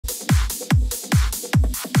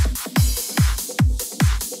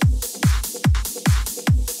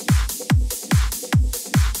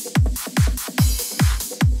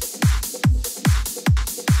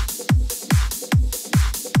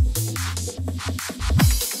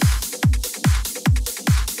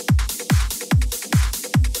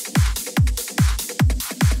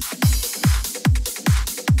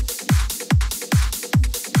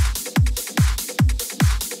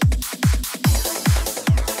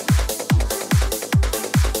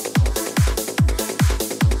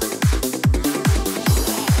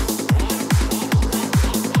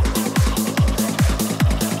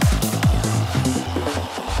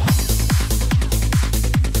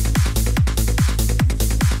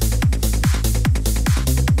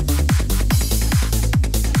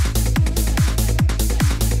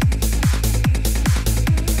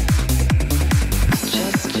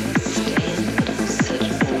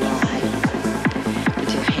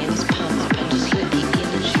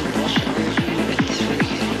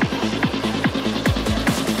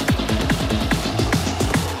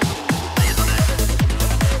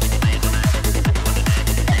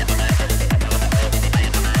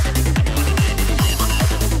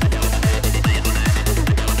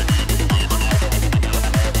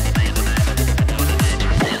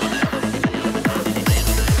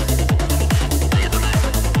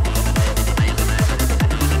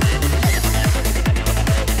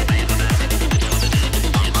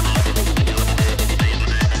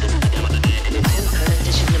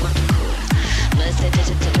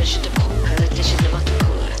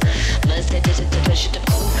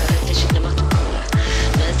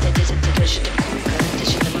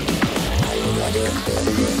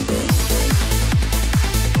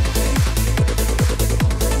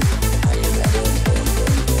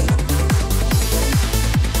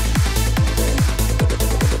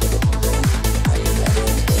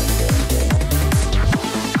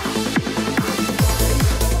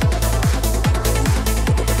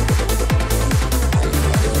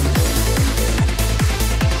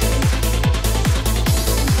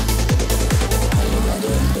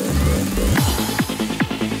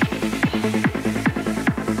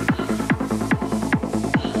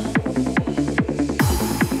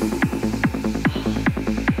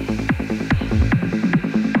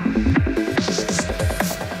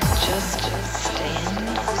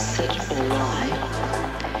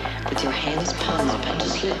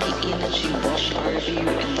Just let the energy wash over you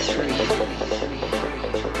and through you.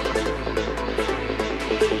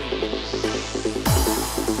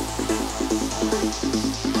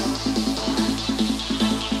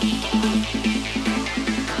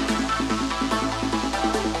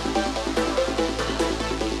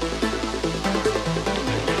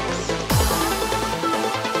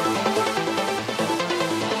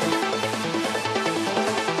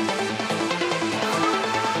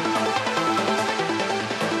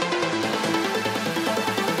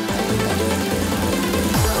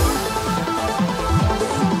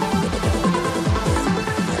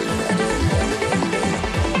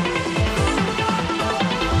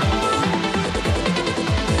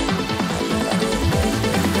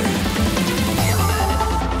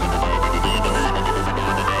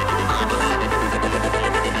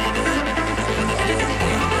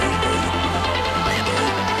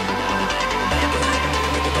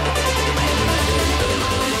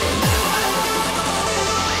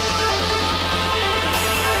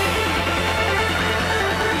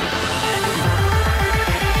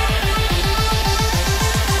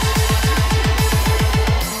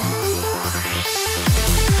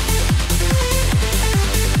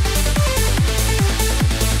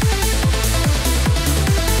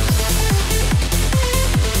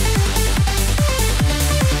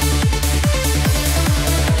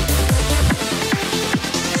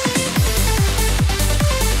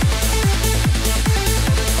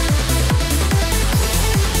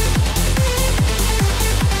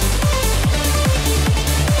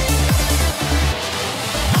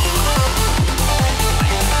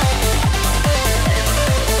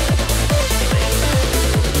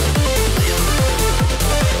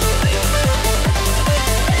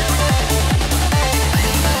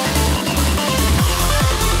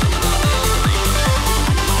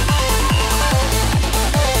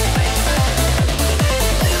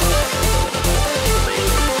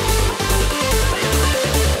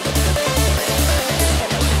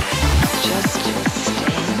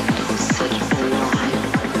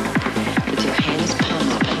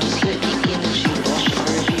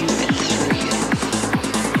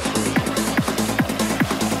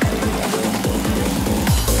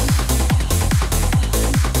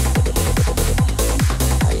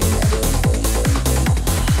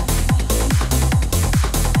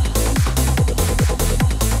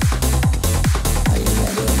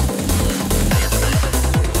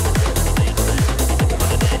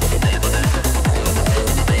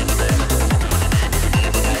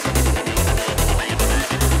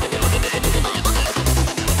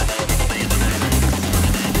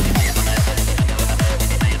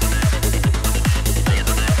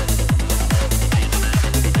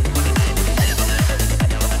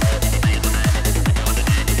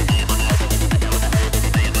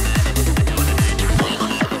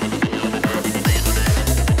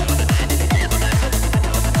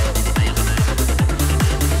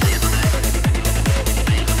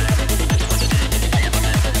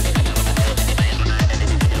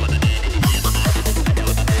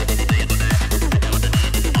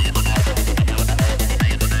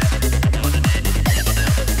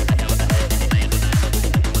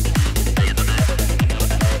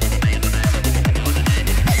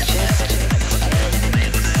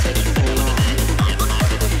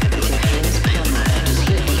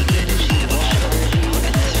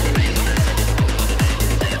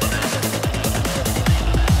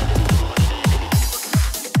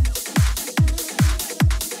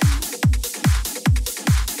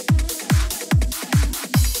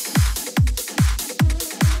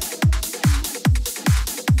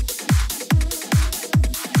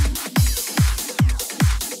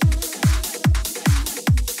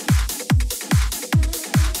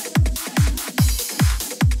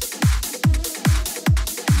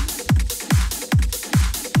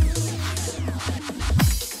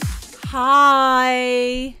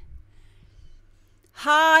 Hi.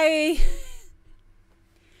 Hi.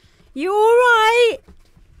 You all right?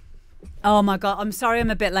 Oh my God, I'm sorry I'm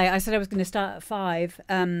a bit late. I said I was going to start at 5.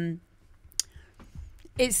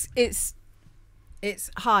 It's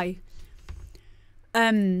hi.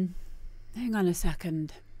 Hang on a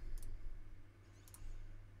second.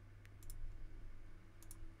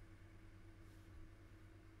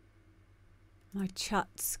 My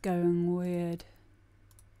chat's going weird.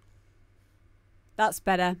 That's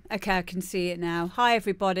better. Okay, I can see it now. Hi,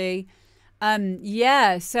 everybody.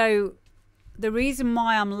 Yeah, so the reason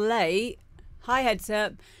why I'm late, hi, heads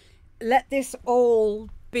up, let this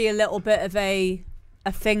all be a little bit of a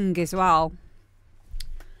thing as well.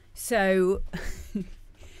 So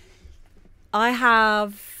I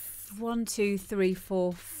have 1, 2, 3,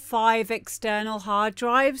 4, 5 external hard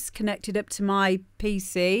drives connected up to my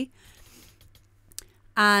PC.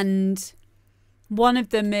 And one of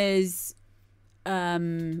them is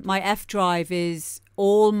my F drive is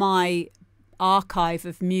all my archive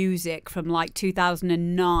of music from like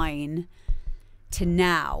 2009 to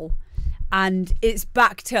now, and it's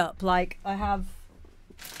backed up. Like I have,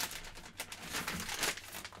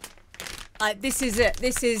 like this is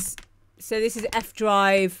F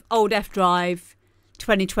drive, old F drive,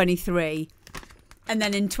 2023, and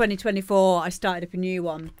then in 2024 I started up a new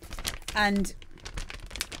one, and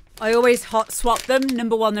I always hot swap them.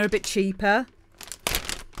 Number one, they're a bit cheaper.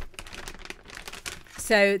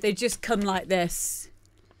 So they just come like this.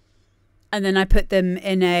 And then I put them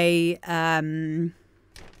in a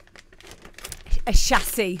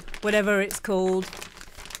chassis, whatever it's called.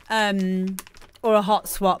 Or a hot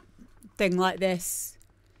swap thing like this.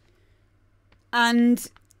 And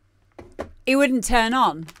it wouldn't turn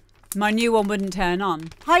on. My new one wouldn't turn on.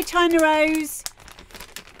 Hi, China Rose.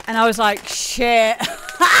 And I was like, shit.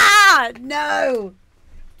 No.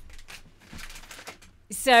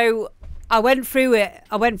 So I went through it.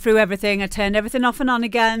 I went through everything. I turned everything off and on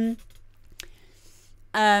again.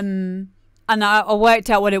 And I worked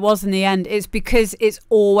out what it was in the end. It's because it's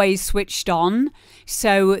always switched on.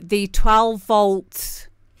 So the 12 volt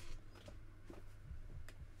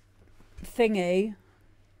thingy,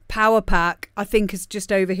 power pack, I think is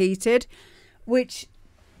just overheated, which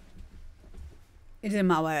it doesn't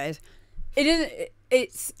matter where it is. It isn't.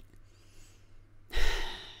 It's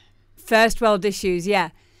first world issues,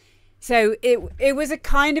 yeah. So it was a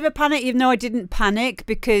kind of a panic, even though I didn't panic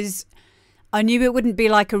because I knew it wouldn't be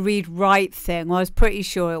like a read-write thing. Well, I was pretty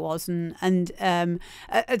sure it wasn't. And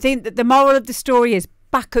I think that the moral of the story is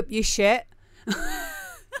back up your shit.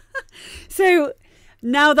 So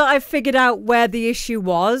now that I've figured out where the issue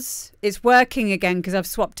was, it's working again because I've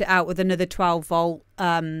swapped it out with another 12 volt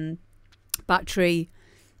battery.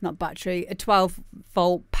 Not battery, a 12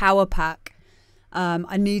 volt power pack.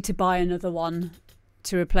 I need to buy another one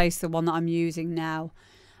to replace the one that I'm using now.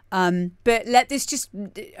 But I just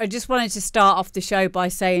wanted to start off the show by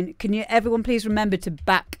saying, can you everyone please remember to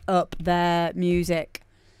back up their music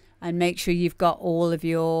and make sure you've got all of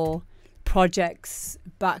your projects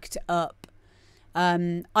backed up.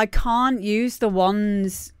 I can't use the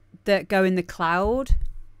ones that go in the cloud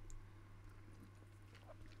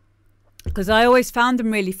because I always found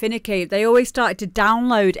them really finicky. They always started to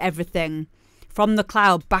download everything from the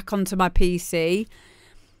cloud back onto my PC,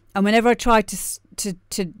 and whenever I tried to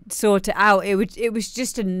sort it out, it was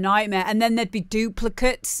just a nightmare. And then there'd be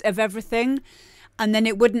duplicates of everything, and then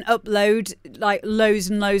it wouldn't upload like loads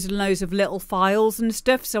and loads and loads of little files and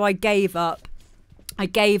stuff. So I gave up. I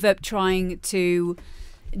gave up trying to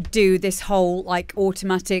do this whole like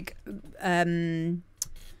automatic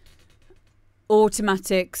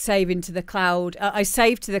saving to the cloud. I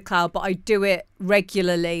save to the cloud, but I do it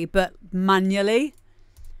regularly but manually.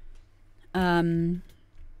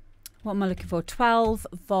 What am I looking for? 12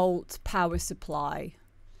 volt power supply.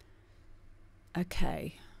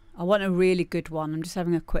 Okay, I want a really good one. I'm just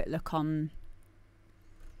having a quick look on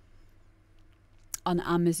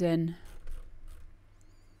Amazon.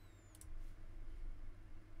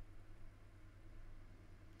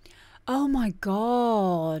 Oh my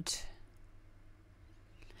god,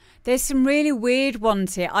 there's some really weird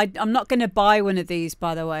ones here. I'm not going to buy one of these,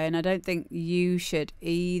 by the way, and I don't think you should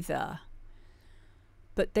either.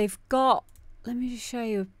 But they've got, let me just show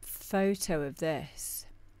you a photo of this.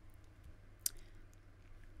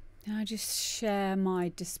 Can I just share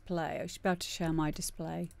my display? I should be able to share my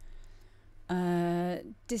display.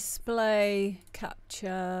 Display,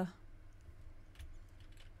 capture.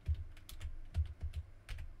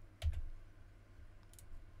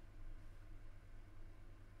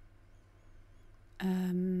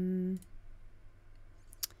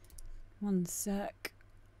 One sec.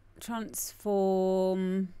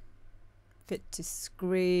 Transform, fit to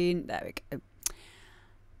screen. There we go.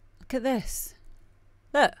 Look at this.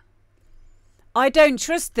 Look, I don't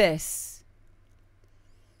trust this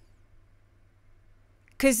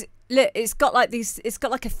because look, it's got like these. It's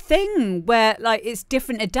got like a thing where like it's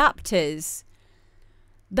different adapters.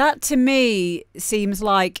 That to me seems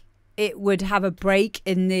like it would have a break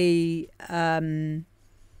in the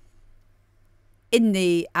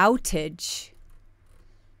outage.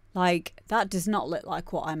 Like, that does not look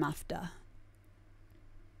like what I'm after.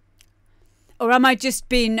 Or am I just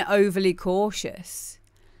being overly cautious?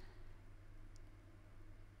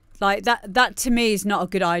 Like, that to me is not a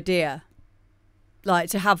good idea. Like,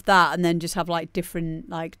 to have that and then just have, like, different,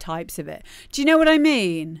 like, types of it. Do you know what I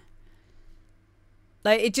mean?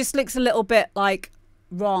 Like, it just looks a little bit like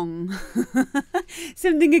wrong.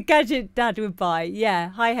 Something a gadget dad would buy. Yeah.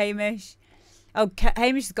 Hi, Hamish. Oh,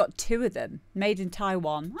 Hamish has got 2 of them. Made in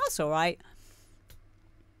Taiwan. That's all right.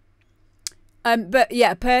 But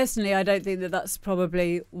yeah, personally, I don't think that that's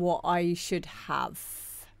probably what I should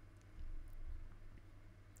have.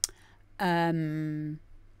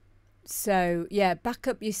 So yeah, back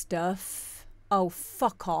up your stuff. Oh,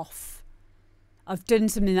 fuck off. I've done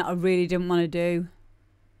something that I really didn't want to do.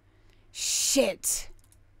 Shit.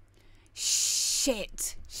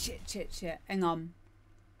 Shit. Hang on.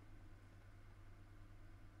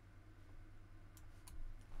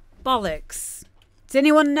 Bollocks. Does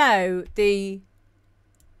anyone know the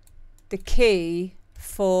key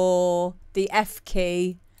for the F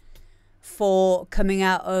key for coming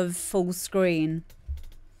out of full screen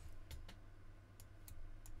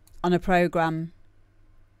on a program?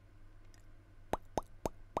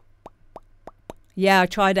 Yeah, I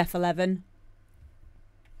tried F11.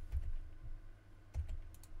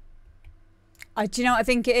 Do you know what I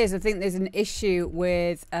think it is? I think there's an issue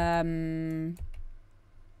with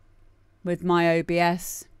my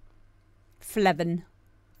OBS. Ain't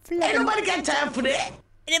nobody got time for that.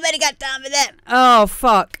 Anybody got time for that? Oh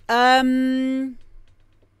fuck.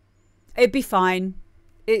 It'd be fine.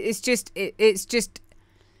 It's just.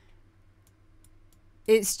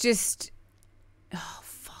 Oh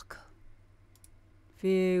fuck.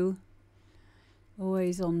 View.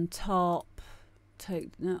 Always on top.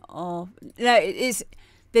 Take that off. No,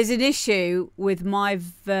 there's an issue with my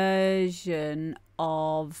version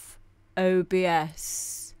of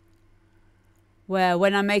OBS where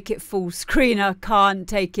when I make it full screen I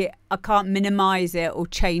can't minimize it or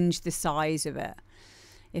change the size of it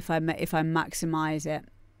if I maximize it.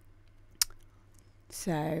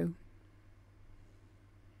 So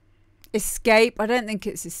escape, I don't think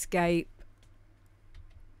it's escape.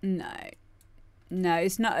 No,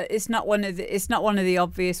 it's not one of the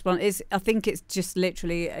obvious ones. I think it's just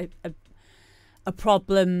literally a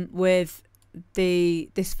problem with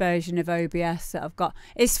this version of OBS that I've got.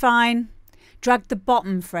 It's fine. Drag the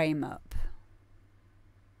bottom frame up.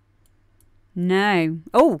 No.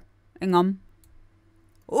 Oh, hang on.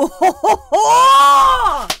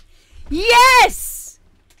 Oh, yes!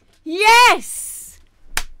 Yes!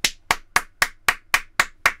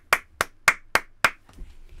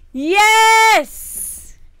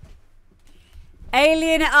 Yes!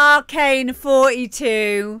 Alien Arcane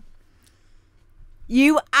 42.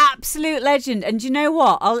 You absolute legend. And you know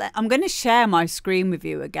what? I'm going to share my screen with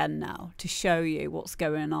you again now to show you what's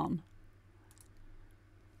going on.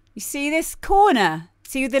 You see this corner?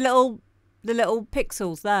 See the little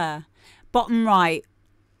pixels there? Bottom right.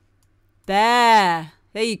 There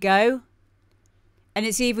you go. And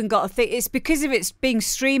it's even got a thing. It's because of its being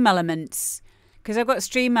stream elements. Because I've got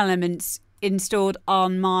stream elements installed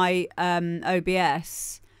on my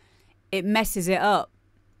OBS. It messes it up.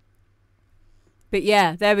 But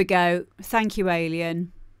yeah, there we go. Thank you,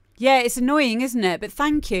 Alien. Yeah, it's annoying, isn't it? But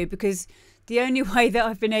thank you, because the only way that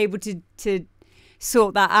I've been able to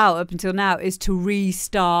sort that out up until now is to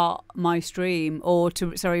restart my stream, or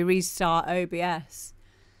restart OBS.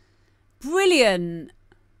 Brilliant.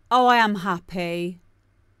 Oh, I am happy.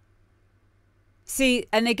 See,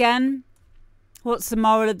 and again, what's the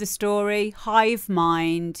moral of the story? Hive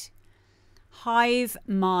mind. Hive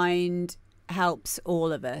mind helps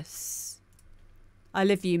all of us. I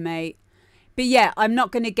love you, mate. But yeah, I'm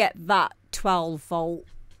not going to get that 12 volt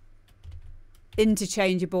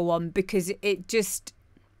interchangeable one because it doesn't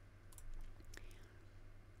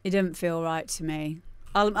feel right to me.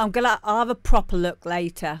 I'll have a proper look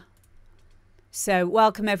later. So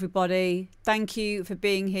welcome everybody. Thank you for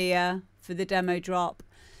being here for the demo drop.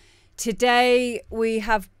 Today we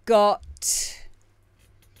have got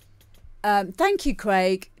thank you,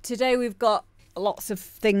 Craig. Today we've got lots of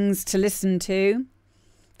things to listen to.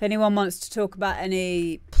 If anyone wants to talk about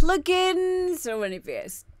any plugins or any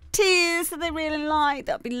VSTs that they really like,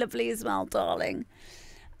 that'd be lovely as well, darling.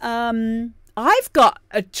 I've got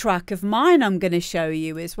a track of mine I'm going to show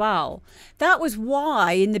you as well. That was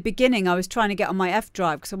why in the beginning I was trying to get on my F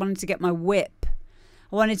drive, because I wanted to get my whip.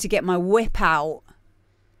 I wanted to get my whip out.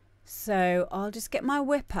 So I'll just get my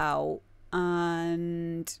whip out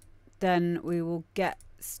and then we will get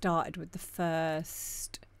started with the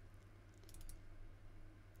first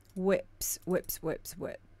whips.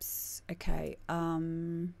 Okay,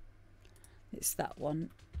 it's that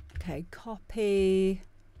one. Okay, copy,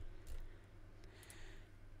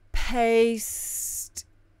 paste.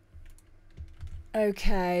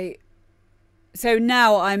 Okay, so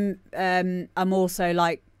now I'm also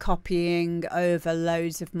like copying over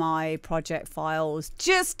loads of my project files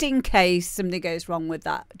just in case something goes wrong with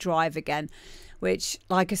that drive again, which,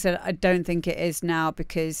 like I said, I don't think it is now,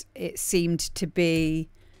 because it seemed to be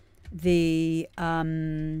the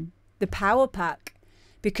power pack.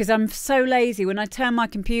 Because I'm so lazy, when I turn my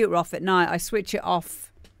computer off at night, I switch it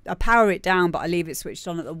off, I power it down, but I leave it switched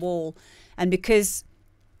on at the wall. And because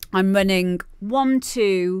I'm running 1,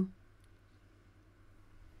 2,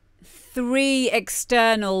 3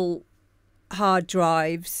 external hard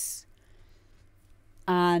drives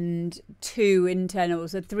and 2 internal,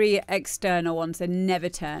 so 3 external ones, they never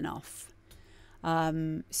turn off.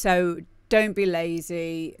 So don't be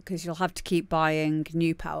lazy, because you'll have to keep buying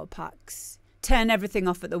new power packs. Turn everything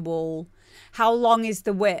off at the wall. How long is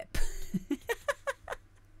the whip?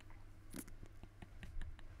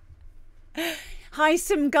 Hi,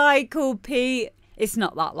 some guy called Pete. It's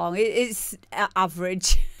not that long. It's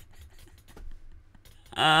average.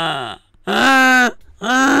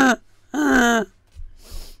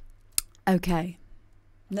 Okay.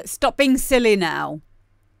 Let's stop being silly now.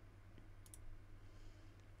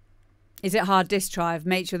 Is it hard disk drive?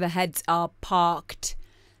 Make sure the heads are parked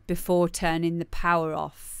before turning the power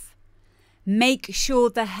off. Make sure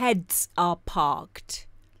the heads are parked.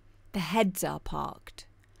 The heads are parked.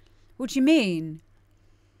 What do you mean?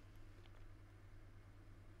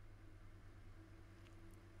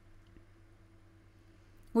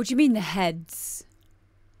 What do you mean the heads?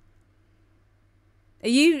 Are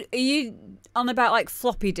you on about like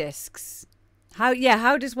floppy disks?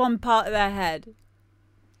 How does one part of their head?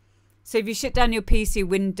 So if you shut down your PC,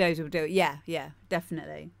 Windows will do it. Yeah,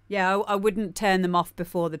 definitely. Yeah, I wouldn't turn them off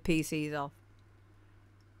before the PC's off.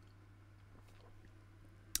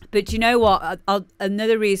 But you know what?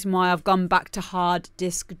 Another reason why I've gone back to hard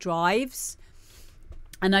disk drives,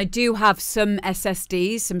 and I do have some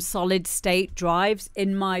SSDs, some solid state drives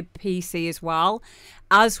in my PC as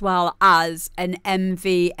well as an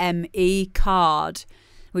NVMe card,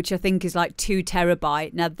 which I think is like 2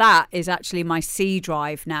 terabyte. Now that is actually my C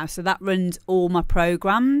drive now, so that runs all my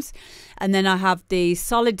programs. And then I have the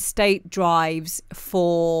solid state drives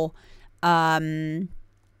for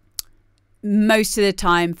most of the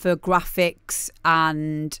time for graphics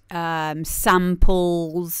and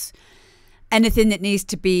samples, anything that needs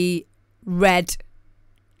to be read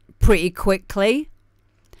pretty quickly.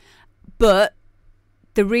 But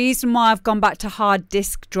the reason why I've gone back to hard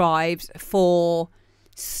disk drives for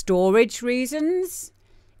storage reasons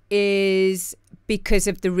is because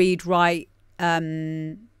of the read write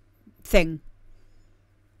thing.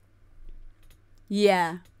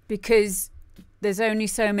 Yeah, because there's only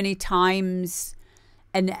so many times,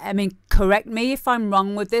 and I mean, correct me if I'm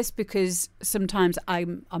wrong with this, because sometimes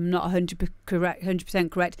I'm not 100%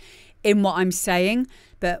 correct in what I'm saying,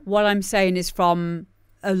 but what I'm saying is from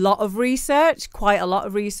a lot of research, quite a lot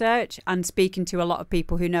of research, and speaking to a lot of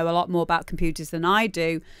people who know a lot more about computers than I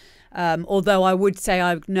do. Although I would say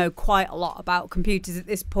I know quite a lot about computers at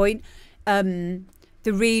this point.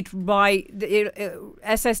 The read-write,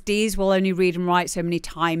 SSDs will only read and write so many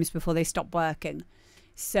times before they stop working.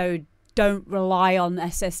 So don't rely on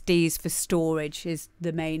SSDs for storage is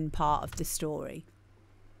the main part of the story.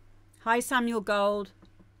 Hi, Samuel Gold.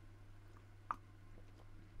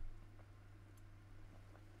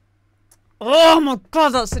 Oh my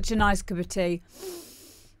God, that's such a nice cup of tea.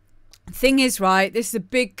 Thing is, right, this is a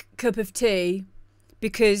big cup of tea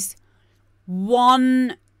because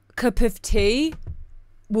 1 cup of tea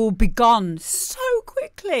will be gone so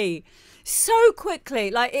quickly.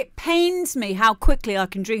 Like, it pains me how quickly I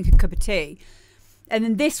can drink a cup of tea. And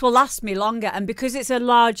then this will last me longer. And because it's a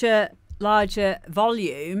larger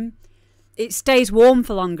volume, it stays warm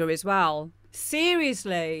for longer as well.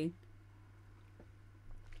 Seriously.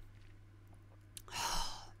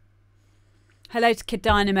 Hello to Kid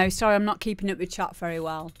Dynamo. Sorry, I'm not keeping up with chat very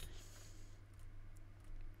well.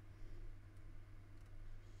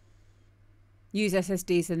 Use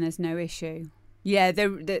SSDs and there's no issue. Yeah, there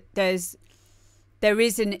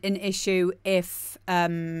isn't an issue if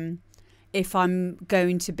I'm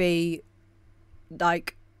going to be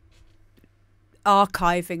like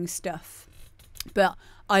archiving stuff. But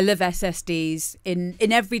I love SSDs in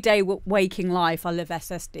everyday waking life. I love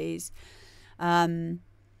SSDs.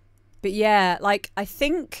 But yeah, like I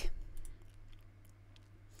think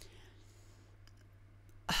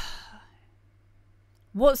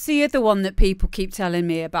what's the other one that people keep telling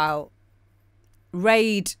me about?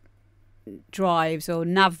 RAID drives or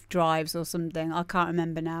nav drives or something. I can't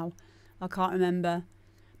remember now. I can't remember.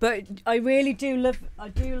 But I really do love,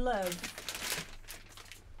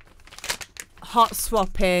 hot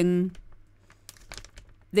swapping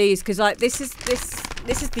these, because like this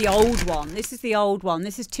this is the old one. This is the old one.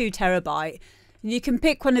 This is 2 terabyte. And you can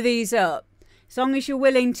pick one of these up as long as you're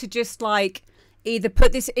willing to just like either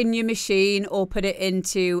put this in your machine or put it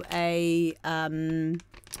into a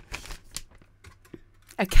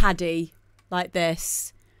caddy like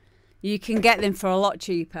this. You can get them for a lot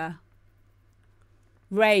cheaper.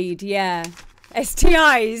 Raid, yeah.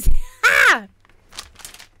 STIs.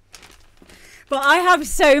 But I have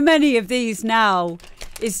so many of these now.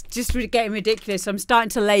 It's just getting ridiculous. I'm starting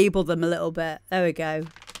to label them a little bit. There we go.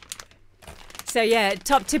 So yeah,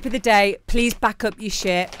 top tip of the day, please back up your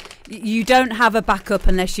shit. You don't have a backup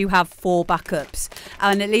unless you have 4 backups.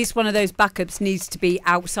 And at least one of those backups needs to be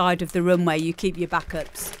outside of the room where you keep your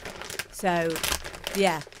backups. So,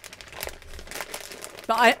 yeah.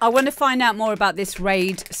 But I want to find out more about this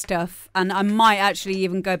RAID stuff. And I might actually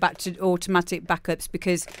even go back to automatic backups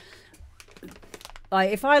because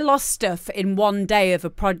like, if I lost stuff in one day of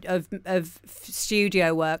of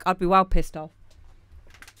studio work, I'd be well pissed off.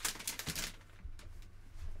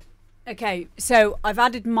 Okay, so I've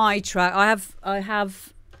added my track.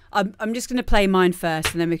 I'm just going to play mine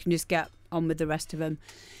first, and then we can just get on with the rest of them.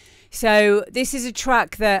 So this is a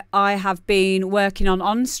track that I have been working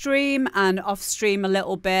on stream and off stream a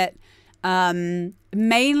little bit.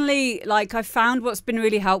 Mainly, like I found what's been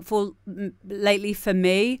really helpful lately for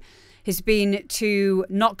me has been to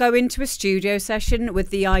not go into a studio session with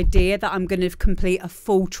the idea that I'm going to complete a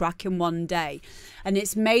full track in one day. And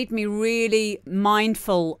it's made me really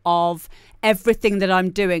mindful of everything that I'm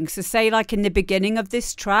doing. So say like in the beginning of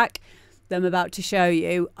this track that I'm about to show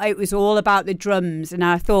you, it was all about the drums, and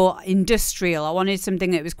I thought industrial. I wanted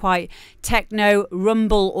something that was quite techno,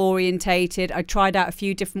 rumble orientated. I tried out a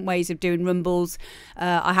few different ways of doing rumbles.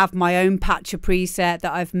 I have my own patcher preset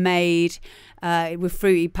that I've made with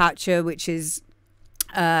Fruity Patcher, which is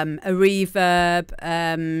a reverb,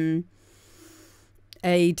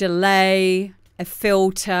 a delay, a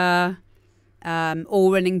filter,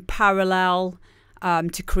 all running parallel.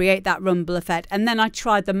 To create that rumble effect. And then I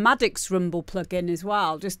tried the Maddox rumble plugin as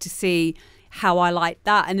well, just to see how I like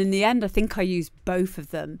that. And in the end, I think I used both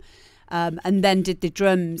of them, and then did the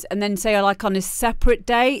drums. And then say like on a separate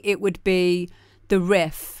day, it would be the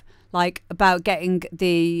riff, like about getting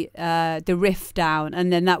the riff down.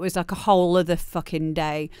 And then that was like a whole other fucking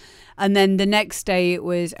day. And then the next day it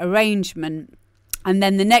was arrangement. And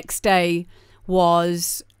then the next day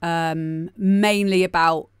was mainly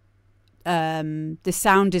about the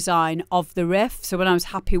sound design of the riff. So when I was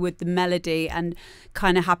happy with the melody and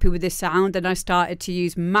kind of happy with the sound, then I started to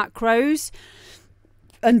use macros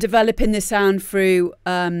and developing the sound through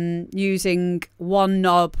using one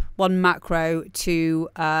knob, one macro to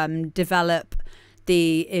develop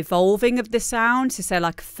the evolving of the sound. So say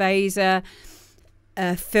like a phaser,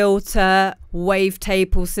 a filter,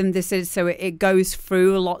 wavetable synthesis, so it goes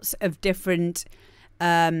through lots of different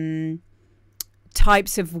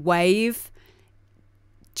types of wave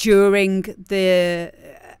during the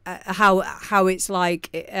how it's like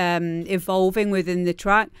evolving within the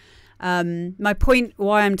track. My point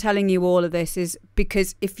why I'm telling you all of this is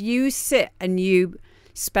because if you sit and you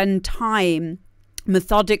spend time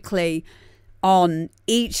methodically on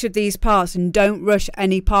each of these parts and don't rush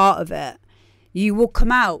any part of it, you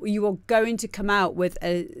are going to come out with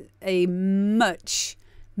a much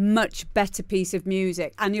better piece of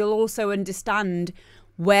music. And you'll also understand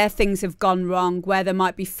where things have gone wrong, where there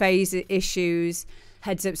might be phase issues.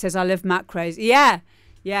 Heads Up says I love macros. Yeah.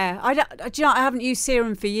 I haven't used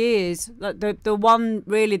Serum for years. Like the one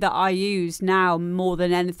really that I use now more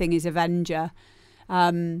than anything is Avenger,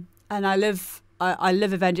 and I love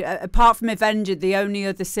Avenger. Apart from Avenger, the only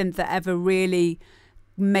other synth that ever really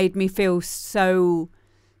made me feel so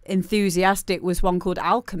enthusiastic was one called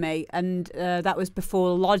Alchemy, and that was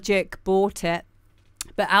before Logic bought it.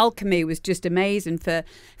 But Alchemy was just amazing for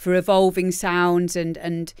evolving sounds,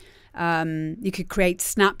 and you could create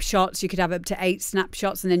snapshots. You could have up to 8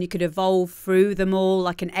 snapshots, and then you could evolve through them all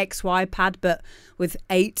like an XY pad, but with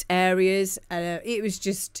 8 areas. It was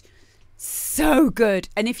just so good.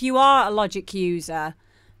 And if you are a Logic user,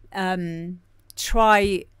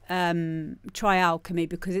 try Alchemy,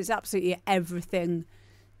 because it's absolutely everything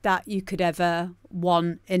that you could ever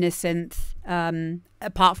want in a synth,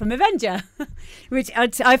 apart from Avenger, which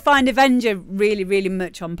I find Avenger really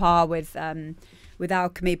much on par with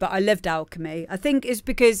Alchemy. But I loved Alchemy. I think it's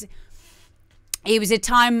because it was a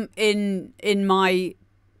time in my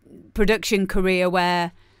production career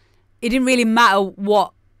where it didn't really matter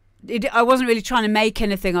what I wasn't really trying to make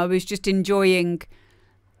anything. I was just enjoying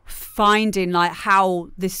finding like how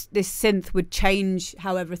this synth would change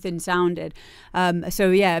how everything sounded.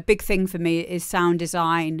 So yeah, a big thing for me is sound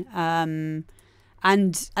design,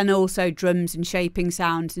 and also drums and shaping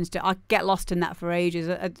sounds and stuff. I get lost in that for ages.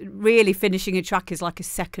 Really, finishing a track is like a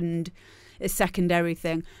secondary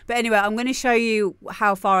thing. But anyway, I'm going to show you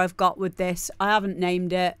how far I've got with this. I haven't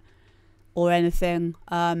named it or anything,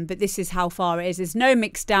 but this is how far it is. There's no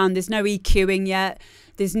mix down, there's no EQing yet,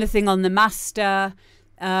 there's nothing on the master.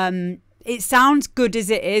 It sounds good as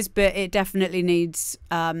it is, but it definitely needs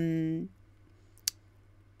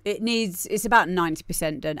it's about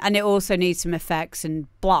 90% done, and it also needs some effects and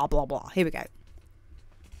blah blah blah. Here we go.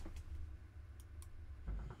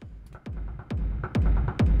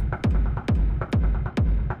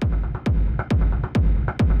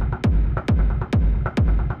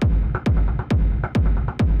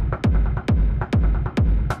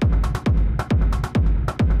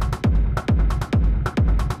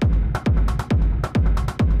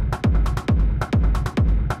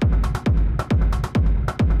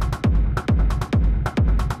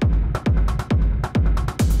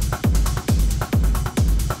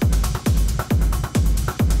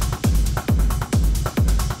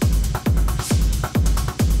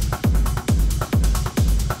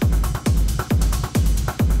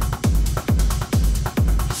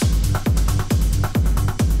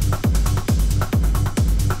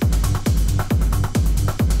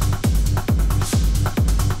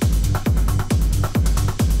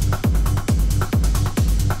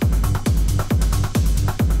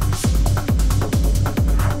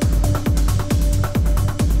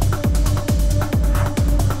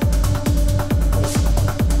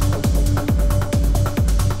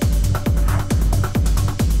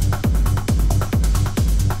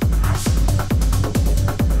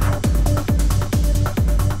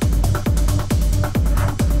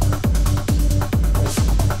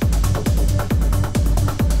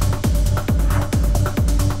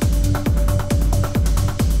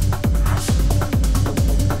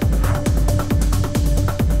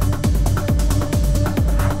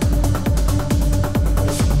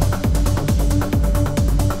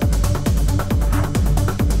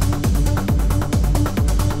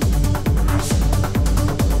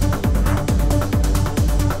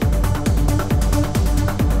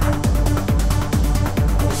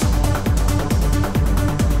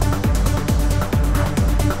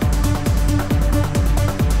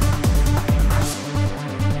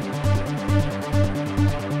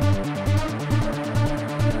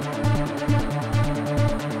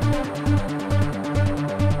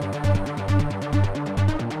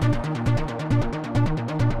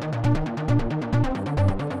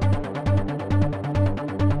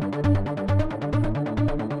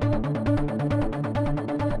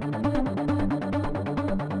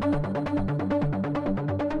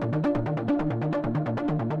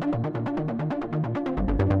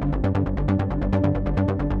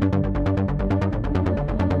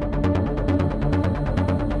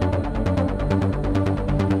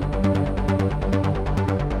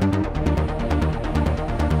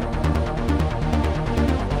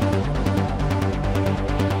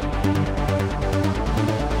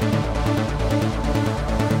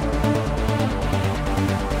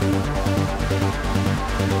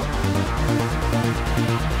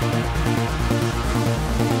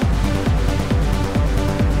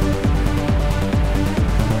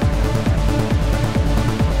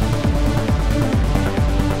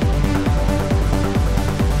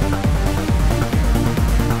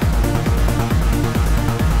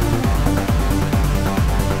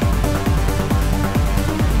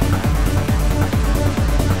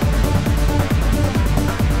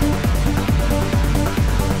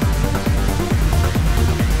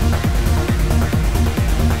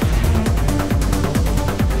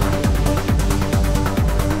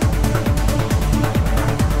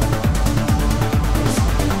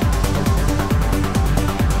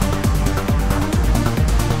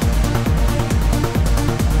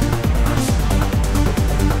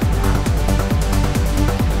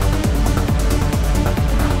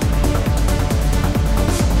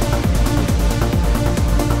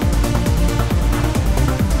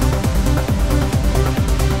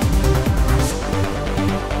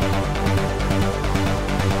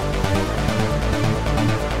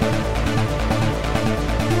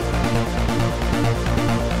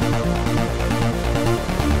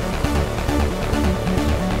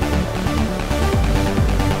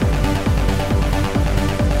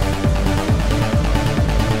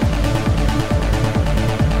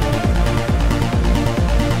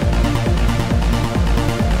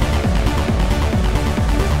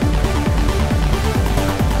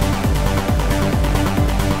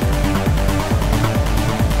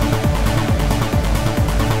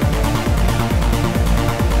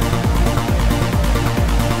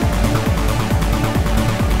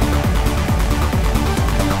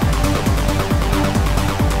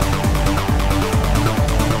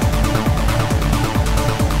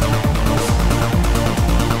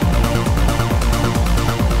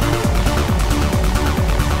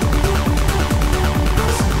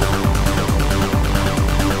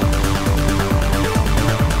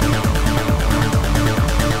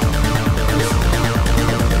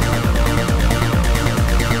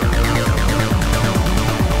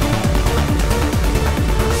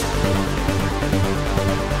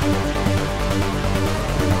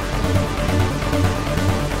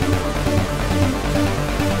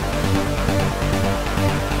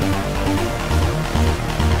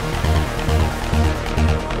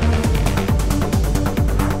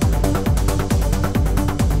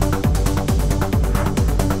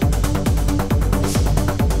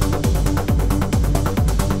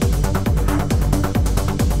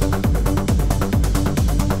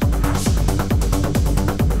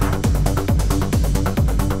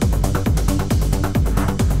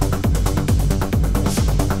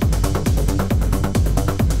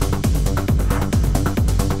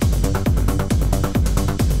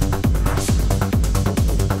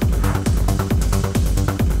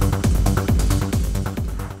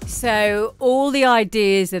 So all the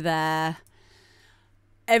ideas are there.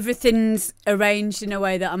 Everything's arranged in a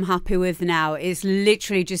way that I'm happy with now. It's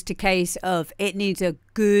literally just a case of it needs a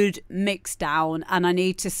good mix down, and I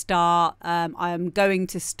need to start. I am going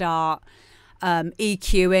to start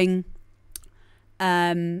EQing,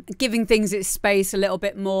 giving things its space a little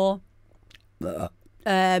bit more,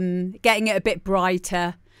 getting it a bit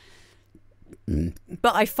brighter.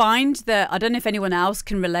 But I find that, I don't know if anyone else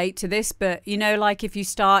can relate to this, but you know, like if you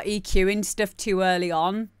start EQing stuff too early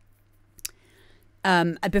on,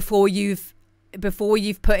 before you've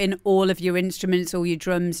put in all of your instruments, all your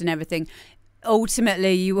drums and everything,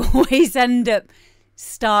 ultimately you always end up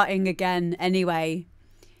starting again anyway.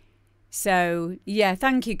 So yeah,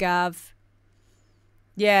 thank you, Gav.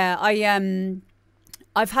 Yeah,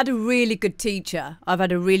 I've had a really good teacher.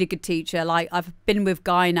 Like, I've been with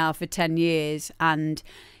Guy now for 10 years and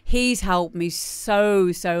he's helped me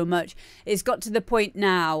so much. It's got to the point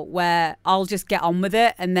now where I'll just get on with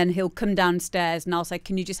it, and then he'll come downstairs and I'll say,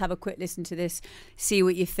 can you just have a quick listen to this, see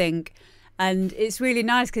what you think? And it's really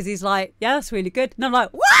nice because he's like, yeah, that's really good. And I'm like,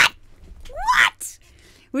 what?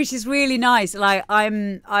 Which is really nice. Like, I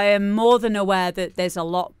am more than aware that there's a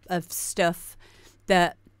lot of stuff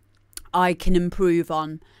that I can improve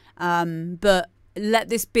on, but let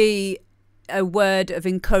this be a word of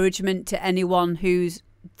encouragement to anyone who's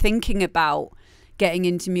thinking about getting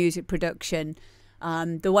into music production.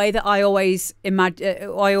 The way that I always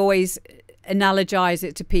analogize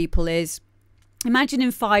it to people is, imagine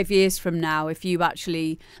in 5 years from now, if you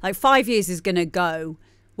actually, like, 5 years is going to go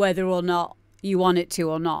whether or not you want it to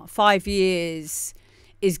or not. 5 years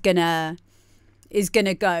is gonna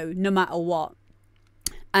go no matter what.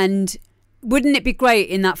 And wouldn't it be great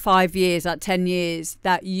in that 5 years, that 10 years,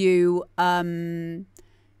 that you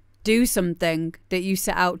do something that you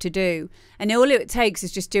set out to do? And all it takes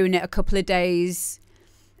is just doing it a couple of days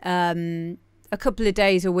a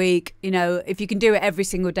week. You know, if you can do it every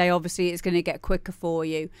single day, obviously it's going to get quicker for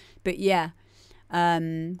you. But yeah,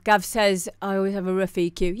 Gav says, I always have a rough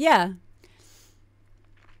EQ. Yeah.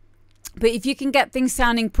 But if you can get things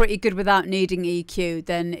sounding pretty good without needing EQ,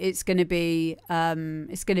 then it's going to be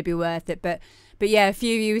worth it. But yeah, a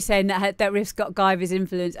few of you were saying that riff's got Guyver's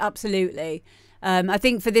influence. Absolutely. I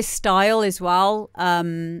think for this style as well,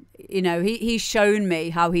 you know, he's shown me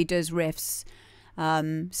how he does riffs.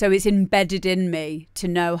 So it's embedded in me to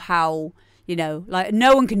know how, you know, like,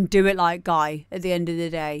 no one can do it like Guy at the end of the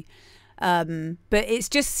day. But it's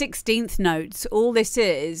just 16th notes. All this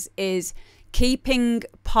is keeping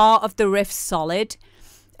part of the riff solid,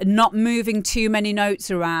 not moving too many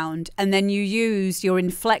notes around, and then you use your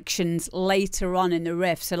inflections later on in the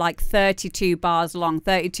riff. So like 32 bars long,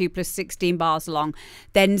 32 plus 16 bars long,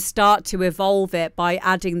 then start to evolve it by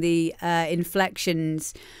adding the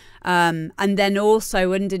inflections, and then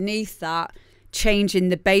also underneath that changing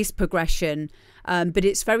the bass progression. But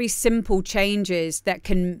it's very simple changes that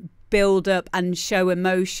can build up and show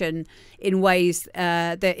emotion in ways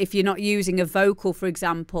that, if you're not using a vocal, for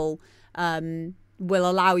example, will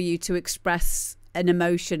allow you to express an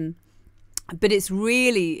emotion. But it's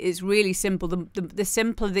really simple. The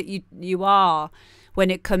simpler that you are when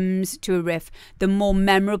it comes to a riff, the more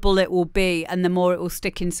memorable it will be, and the more it will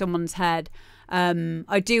stick in someone's head.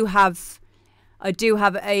 I do have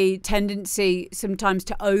a tendency sometimes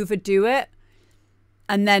to overdo it.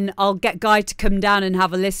 And then I'll get Guy to come down and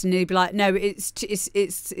have a listen, and he'd be like, no,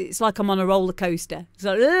 it's like I'm on a roller coaster.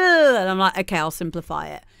 So, and I'm like, okay, I'll simplify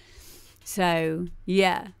it. So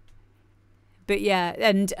yeah, but yeah,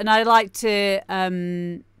 and I like to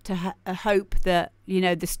hope that, you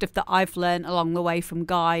know, the stuff that I've learned along the way from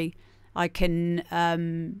Guy, I can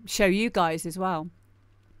show you guys as well.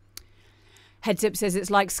 Heads Up says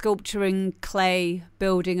it's like sculpturing clay,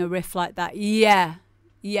 building a riff like that.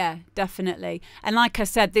 Yeah, definitely. And like I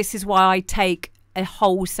said, this is why I take a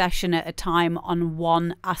whole session at a time on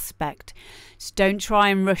one aspect. So don't try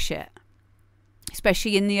and rush it,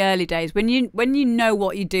 especially in the early days when you know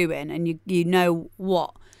what you're doing, and you know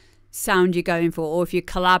what sound you're going for, or if you're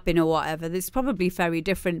collabing or whatever. That's probably very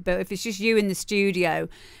different. But if it's just you in the studio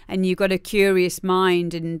and you've got a curious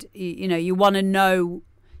mind, and you know, you want to know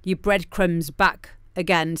your breadcrumbs back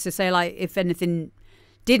again, so say, like, if anything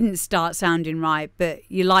didn't start sounding right, but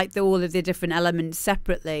you like all of the different elements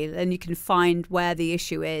separately, then you can find where the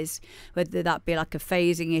issue is, whether that be like a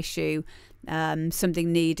phasing issue,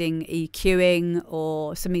 something needing EQing,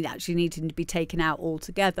 or something actually needing to be taken out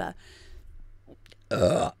altogether.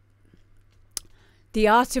 The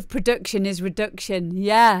art of production is reduction.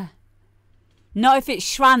 Yeah. Not if it's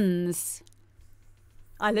shrans.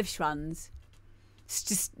 I love shrans. It's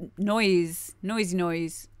just noise.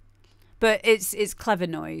 but it's clever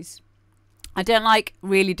noise. I don't like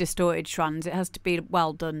really distorted shrans. It has to be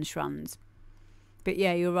well done shrans. But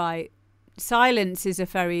yeah, you're right. Silence is a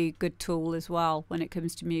very good tool as well when it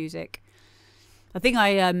comes to music. I think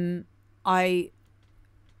I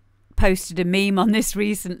posted a meme on this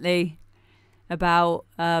recently about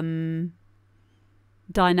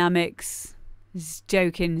dynamics. Just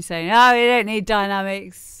joking, saying, "Oh, you don't need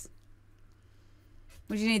dynamics.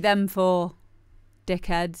 What do you need them for,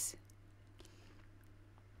 dickheads?"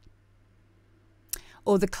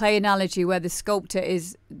 Or the clay analogy where the sculptor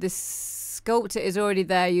is already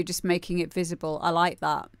there, you're just making it visible. I like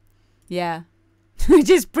that. Yeah.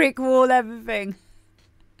 Just brick wall everything.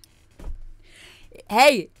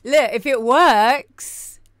 Hey, look, if it works.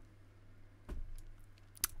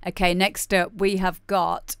 Okay, next up we have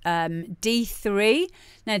got D3.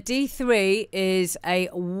 Now D3 is a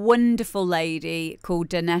wonderful lady called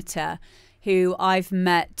Donetta, who I've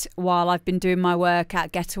met while I've been doing my work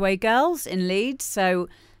at Getaway Girls in Leeds. So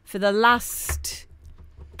for the last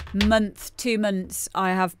month, 2 months,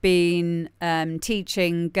 I have been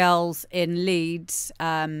teaching girls in Leeds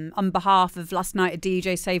on behalf of Last Night a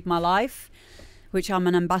DJ Saved My Life, which I'm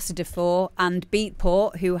an ambassador for, and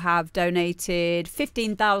Beatport, who have donated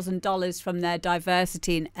 $15,000 from their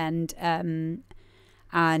diversity and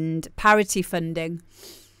parity funding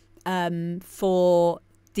for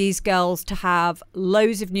these girls to have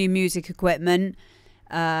loads of new music equipment.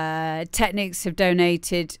 Technics have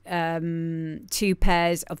donated 2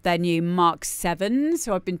 pairs of their new Mark 7s,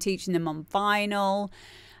 so I've been teaching them on vinyl.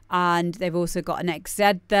 And they've also got an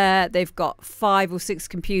XZ there. They've got 5 or 6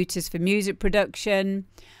 computers for music production,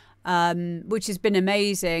 which has been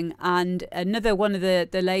amazing. And another one of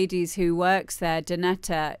the ladies who works there,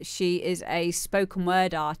 Donetta, she is a spoken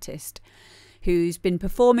word artist who's been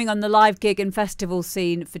performing on the live gig and festival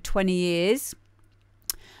scene for 20 years.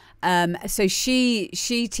 So she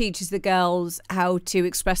teaches the girls how to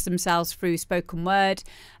express themselves through spoken word,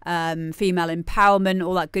 female empowerment,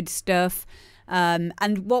 all that good stuff.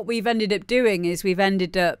 And what we've ended up doing is we've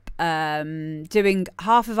ended up doing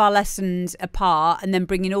half of our lessons apart and then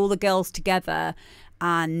bringing all the girls together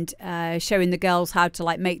and showing the girls how to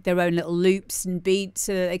like make their own little loops and beats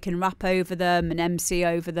so that they can rap over them and MC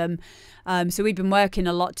over them. So we've been working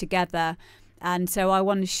a lot together. And so I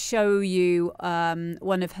want to show you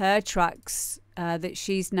one of her tracks that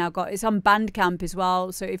she's now got. It's on Bandcamp as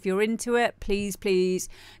well. So if you're into it, please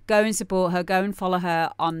go and support her. Go and follow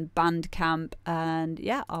her on Bandcamp. And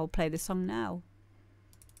yeah, I'll play the song now.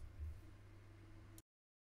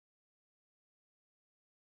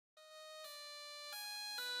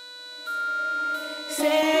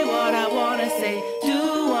 Say what I wanna say,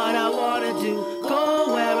 do what I wanna do,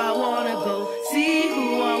 go where I wanna go, see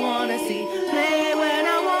who I wanna see, play when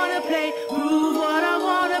I wanna play, prove what I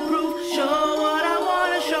wanna prove, show what I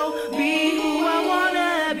wanna show, be who I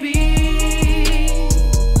wanna be.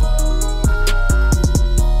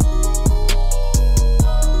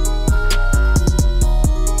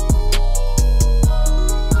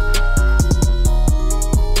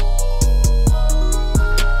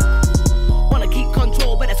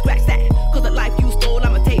 Scratch that, cause the life you stole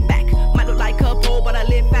I'ma take back. Might look like a pro, but I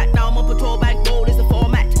live fat. Now I'm on patrol, bank roll is the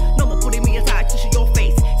format. No more putting me aside to show your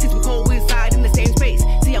face, since we coincide in the same space.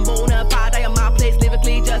 See, I'm bona fide, I am my place,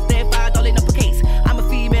 lyrically justified, all in uppercase. I'm a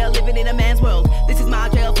female living in a man's world. This is my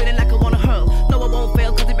jail, feeling like I wanna hurl. No, I won't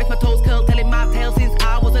fail, cause it makes my toes curl. Telling my tale since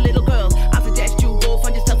I was a little girl. I suggest you go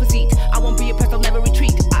find yourself a seat. I won't be oppressed, I'll never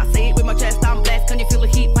retreat. I say it with my chest, I'm blessed. Can you feel the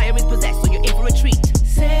heat? Fire is possessed, so you're in for a treat.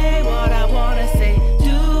 Say what I wanna say,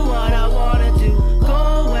 what I wanna do,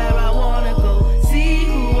 go where I wanna go, see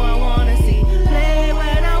who I wanna see, play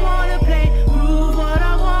when I wanna play, prove what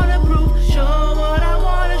I wanna prove, show what I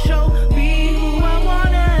wanna show, be who I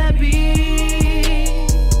wanna be.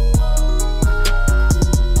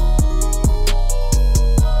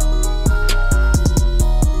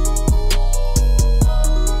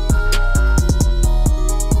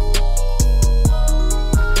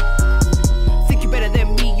 Think you better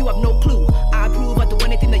than me, you have no clue. I prove I'll do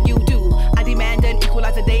anything that you do. I demand an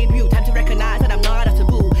equalizer debut. Time to recognize that I'm not a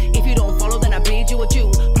taboo. If you don't follow, then I bid you a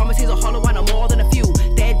Jew. Promises are hollow and I'm more than a few.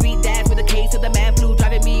 Deadbeat dads with a case of the man flu,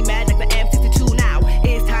 driving me mad like the M62 now.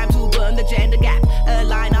 It's time to burn the gender gap.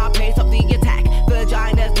 Align our pace of the attack.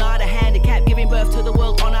 Vagina's not a handicap, giving birth to the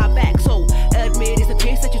world on our back. So admit it's a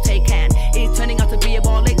piece that you take hand. It's turning out to be a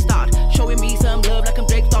ball late start. Showing me some love like I'm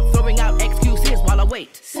Drake. Stop throwing out excuses while I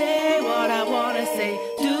wait. Say what I wanna say,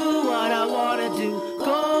 do what I wanna do,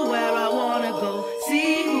 go where I wanna go,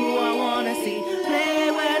 see who I wanna see,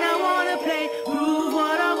 play when I wanna play, prove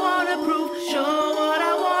what I wanna prove, show what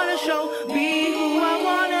I wanna show, be who I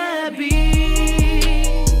wanna be.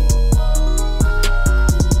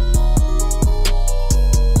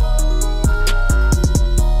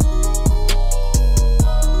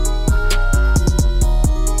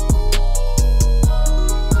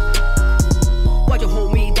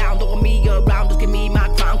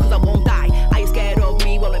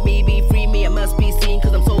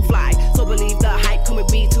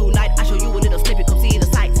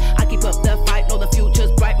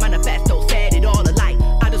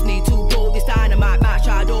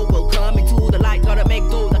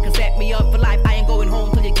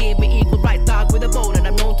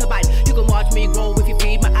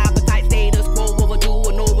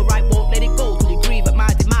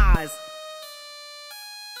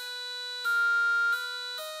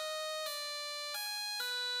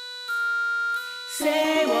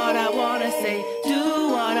 Say what I wanna say, do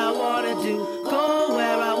what I wanna do, go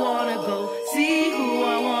where I wanna go, see who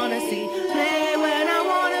I wanna see, play when I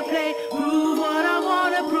wanna play, prove what I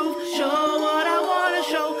wanna prove, show what I wanna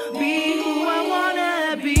show, be who I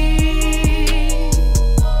wanna be.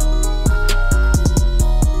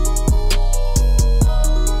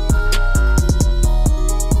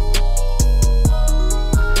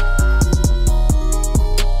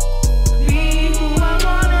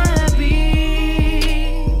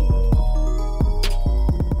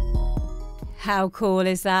 How cool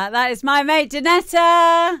is that? That is my mate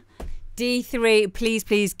Danetta. D3,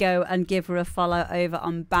 please go and give her a follow over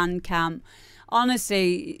on Bandcamp.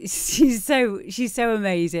 Honestly, she's so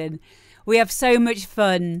amazing. We have so much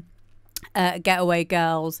fun at Getaway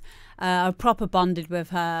Girls. I proper bonded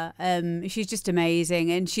with her. She's just amazing,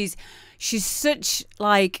 and she's such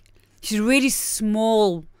like she's a really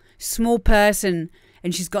small person,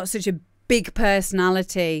 and she's got such a big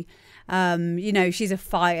personality. You know, she's a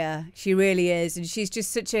fighter. She really is. And she's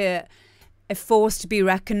just such a force to be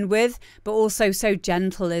reckoned with, but also so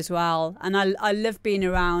gentle as well. And I love being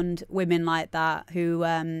around women like that who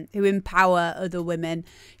empower other women.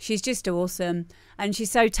 She's just awesome. And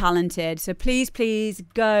she's so talented. So please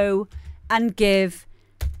go and give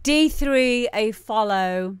D3 a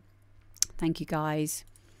follow. Thank you, guys.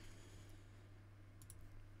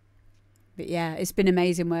 But yeah, it's been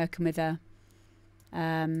amazing working with her.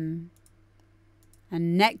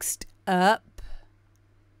 And next up,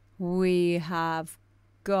 we have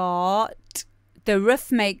got the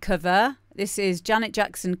Ruff Mate cover. This is Janet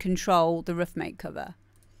Jackson Control, the Ruff Mate cover.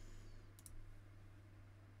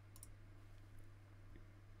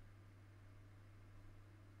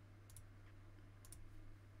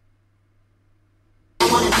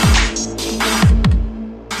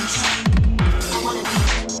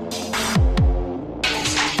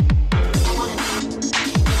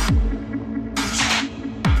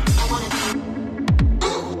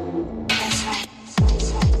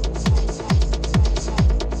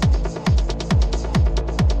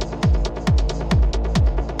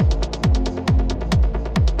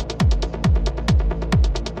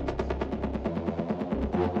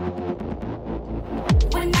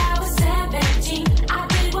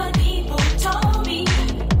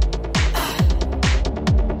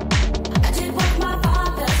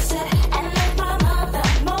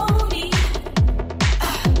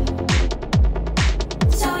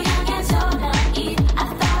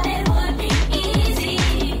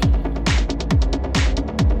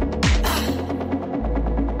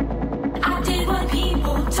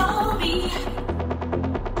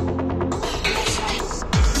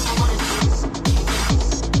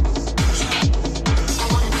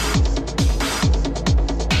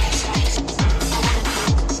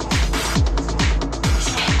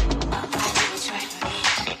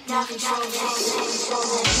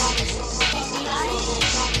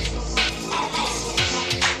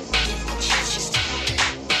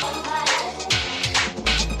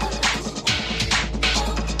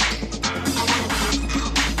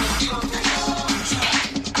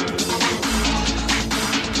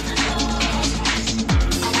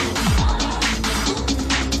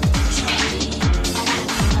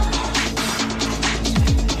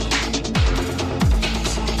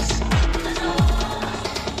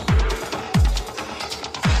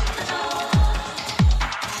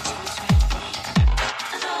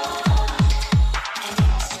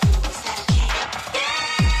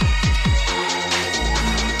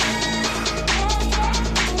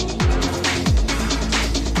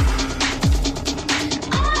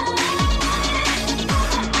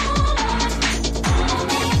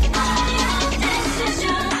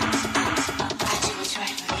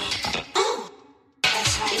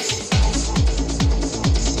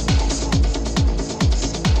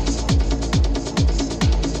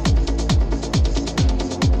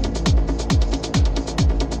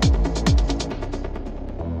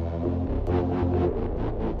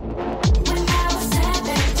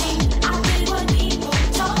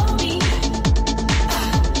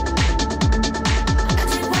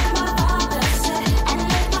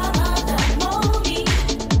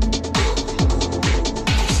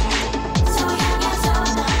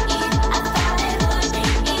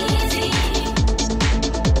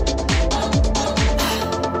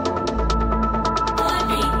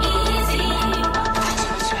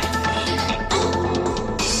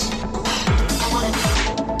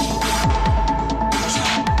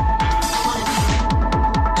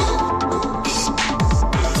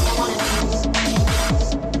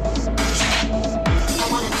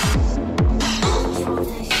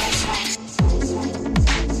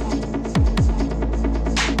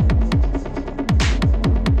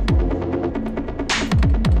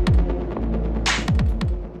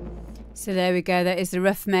 So there we go. That is the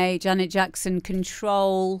Ruff Mate Janet Jackson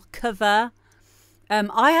Control cover.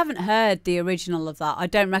 I haven't heard the original of that. I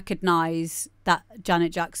don't recognise that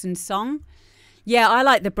Janet Jackson song. Yeah, I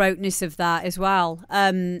like the brokenness of that as well.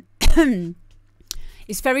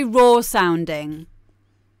 It's very raw sounding.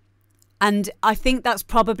 And I think that's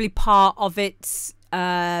probably part of its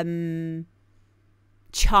charm,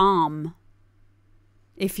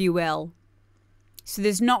 if you will. So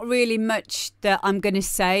there's not really much that I'm going to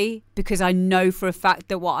say, because I know for a fact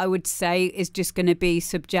that what I would say is just going to be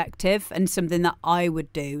subjective and something that I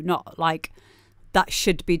would do, not like that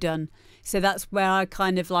should be done. So that's where I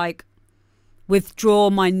kind of like withdraw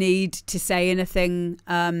my need to say anything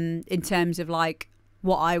in terms of like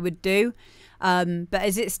what I would do. But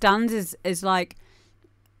as it stands, as like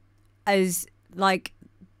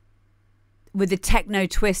with a techno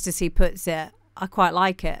twist, as he puts it, I quite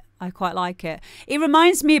like it. I quite like it. It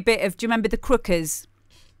reminds me a bit of, do you remember the Crookers?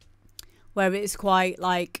 Where it's quite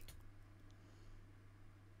like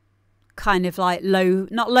kind of like low,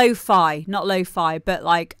 not lo-fi, but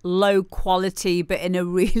like low quality, but in a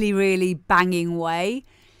really, really banging way.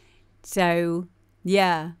 So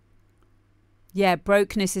yeah. Yeah,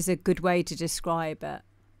 brokenness is a good way to describe it.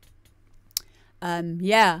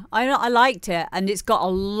 Yeah, I liked it, and it's got a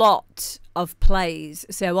lot of plays,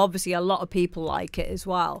 so obviously a lot of people like it as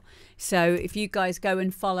well. So if you guys go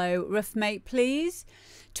and follow Ruff Mate, please.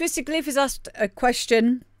 Twisted Glyph has asked a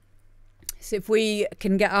question, so if we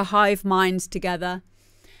can get our hive minds together.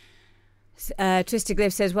 Twisted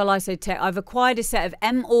Glyph says, well, I say tech. I've acquired a set of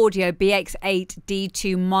M Audio BX8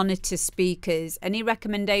 D2 monitor speakers. Any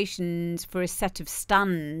recommendations for a set of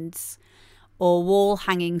stands or wall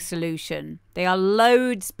hanging solution? They are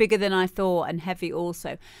loads bigger than I thought and heavy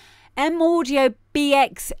also. M Audio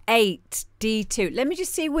BX8 D2. Let me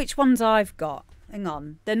just see which ones I've got. Hang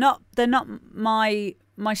on. They're not my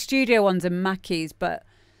studio ones are Mackie's, but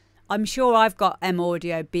I'm sure I've got M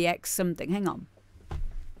Audio BX something. Hang on.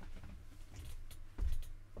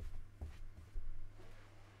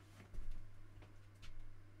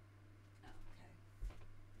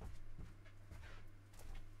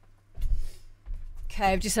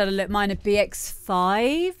 Okay, I've just had a look. Mine are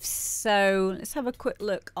BX5. So let's have a quick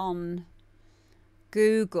look on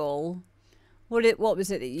Google. What was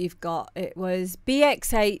it that you've got? It was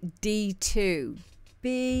BX8D2.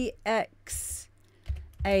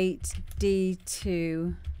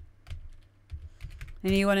 BX8D2.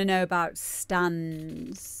 And you want to know about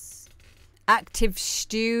stands. Active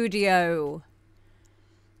Studio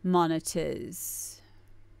monitors.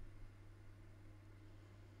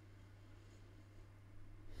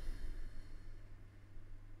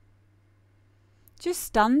 Just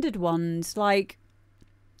standard ones, like,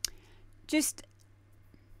 just,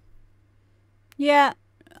 yeah,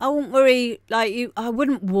 I won't worry, like, I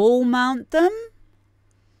wouldn't wall mount them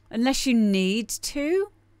unless you need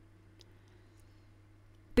to,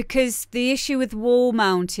 because the issue with wall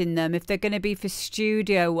mounting them, if they're going to be for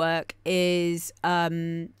studio work, is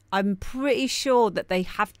I'm pretty sure that they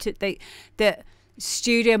have to, that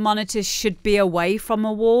studio monitors should be away from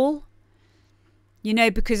a wall, you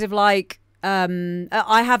know, because of like,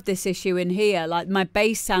 I have this issue in here, like my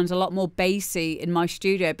bass sounds a lot more bassy in my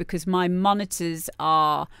studio because my monitors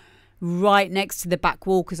are right next to the back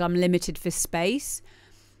wall because I'm limited for space,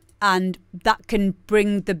 and that can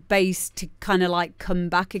bring the bass to kind of like come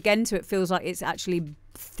back again, so it feels like it's actually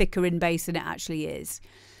thicker in bass than it actually is.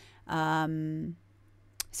 So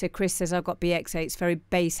Chris says I've got BX8, it's very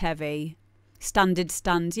bass heavy. Standard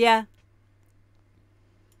stands, yeah,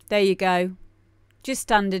 there you go. Just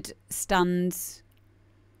standard stands.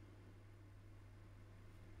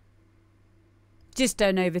 Just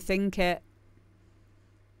don't overthink it.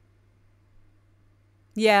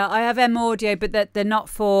 Yeah, I have M Audio, but they're not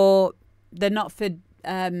for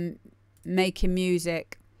making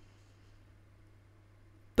music.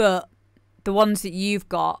 But the ones that you've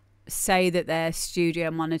got say that they're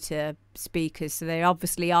studio monitor speakers, so they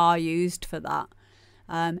obviously are used for that.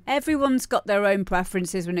 Everyone's got their own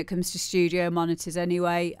preferences when it comes to studio monitors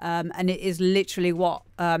anyway, and it is literally what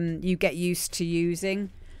you get used to using.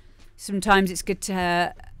 Sometimes it's good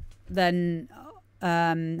to then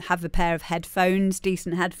have a pair of headphones,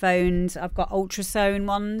 decent headphones. I've got ultrasone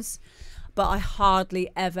ones, but I hardly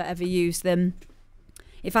ever use them.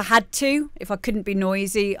 If I had to, if I couldn't be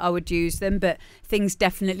noisy, I would use them, but things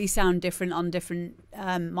definitely sound different on different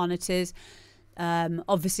monitors.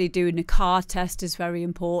 Obviously doing a car test is very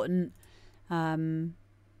important, and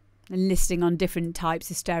listening on different types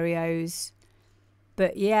of stereos.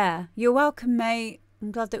 But yeah, you're welcome, mate.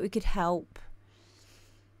 I'm glad that we could help.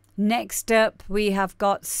 Next up, we have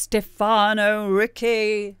got Stefano,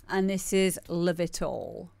 Ricci, and this is Love It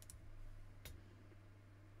All.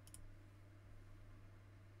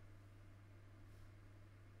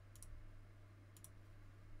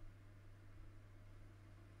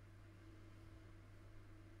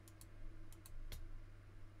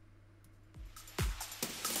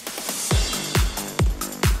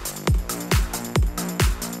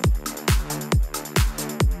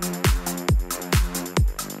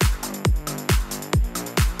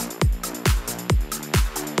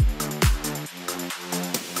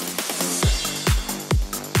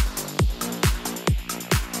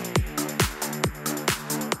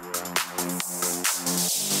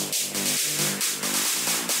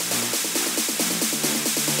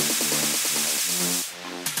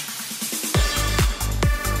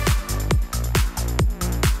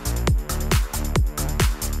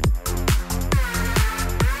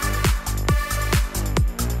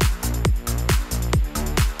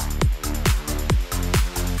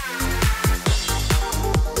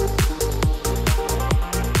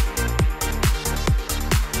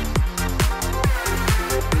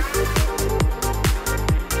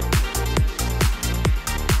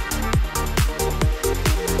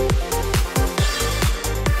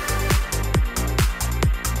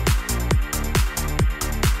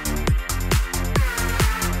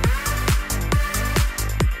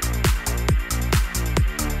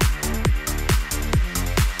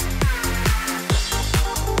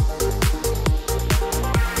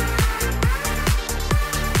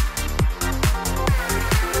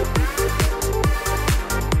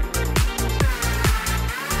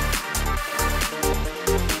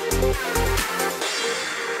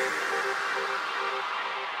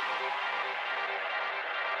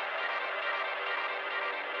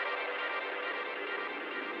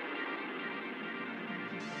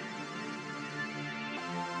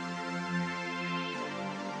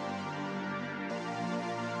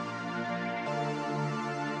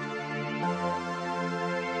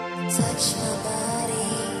 Touch my body,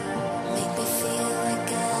 make me feel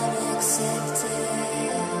like I'm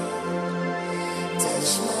accepted.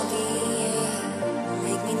 Touch my being,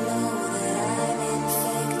 make me know that I'm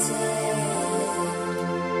infected.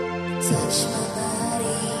 Touch my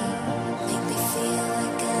body, make me feel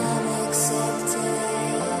like I'm accepted.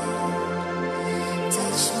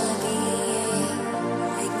 Touch my being,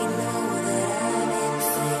 make me know that I'm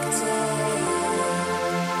infected.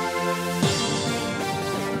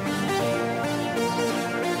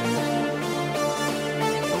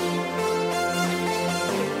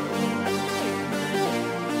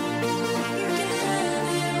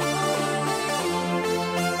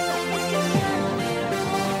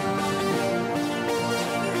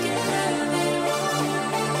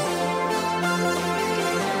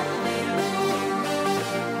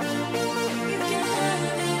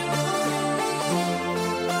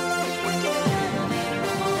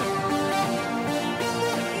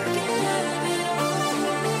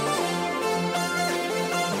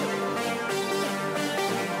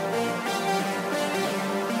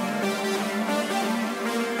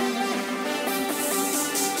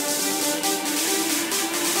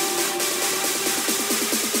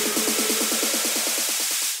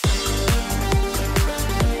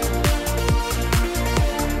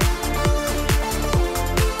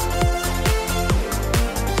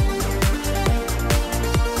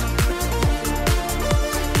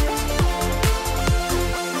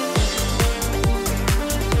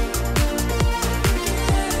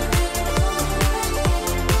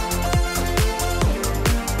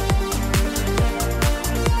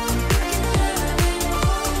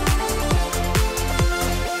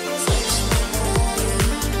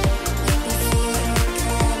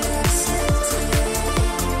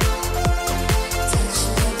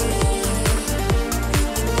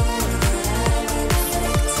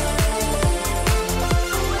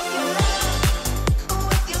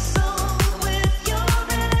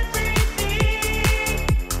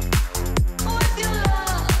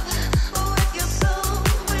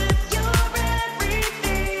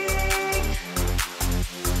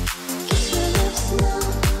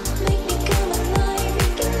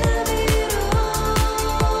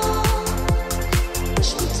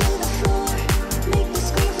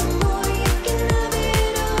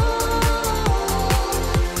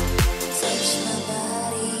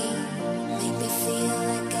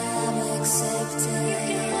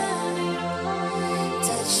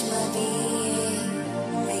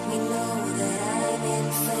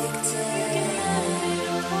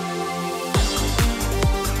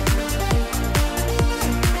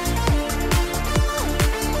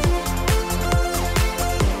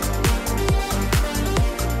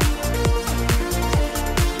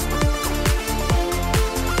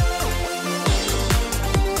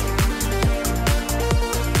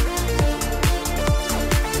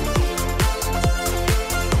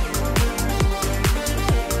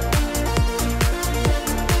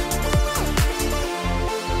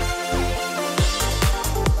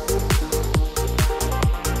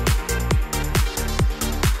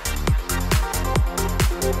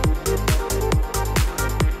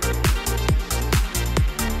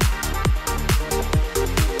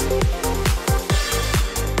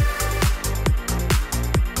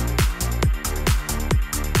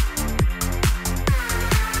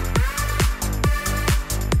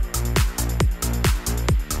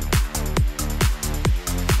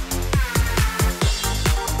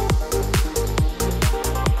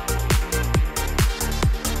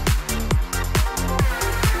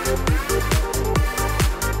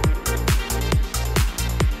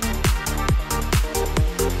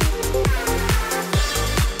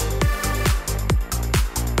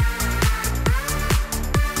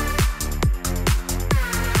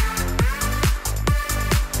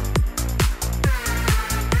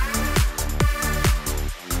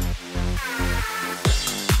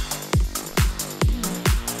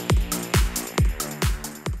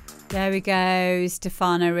 There we go.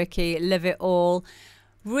 Stefano, Ricci, love it all.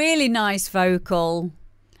 Really nice vocal.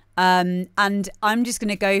 And I'm just going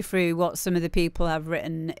to go through what some of the people have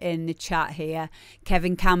written in the chat here.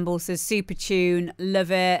 Kevin Campbell says, super tune, love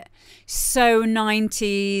it. So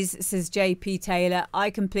 90s, says JP Taylor. I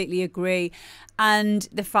completely agree. And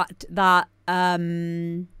the fact that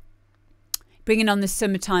bringing on the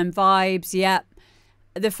summertime vibes, yep.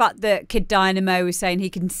 The fact that Kid Dynamo was saying he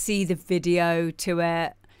can see the video to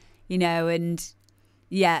it, you know, and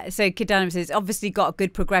yeah, so Kid Dynamo says, obviously got a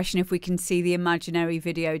good progression if we can see the imaginary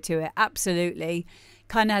video to it. Absolutely.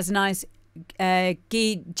 Kind of has a nice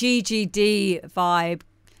GGD vibe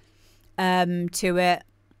to it.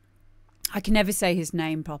 I can never say his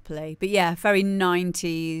name properly, but yeah, very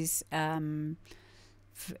 90s.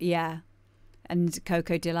 Yeah. And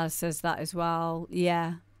Coco Dillaz says that as well.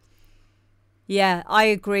 Yeah. Yeah, I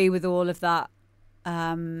agree with all of that.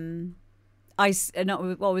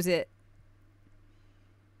 What was it?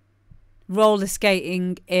 Roller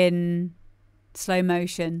skating in slow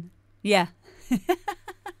motion. Yeah.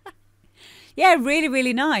 Yeah, really,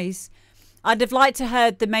 really nice. I'd have liked to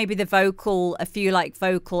heard maybe the vocal, a few like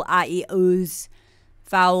vocal a-e-us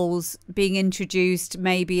vowels being introduced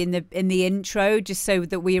maybe in the intro, just so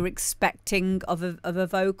that we are expecting of a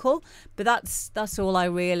vocal. But that's all I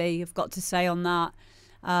really have got to say on that.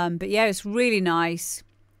 But yeah, it's really nice.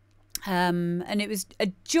 And it was a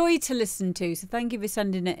joy to listen to. So thank you for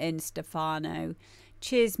sending it in, Stefano.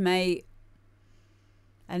 Cheers, mate.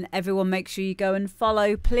 And everyone, make sure you go and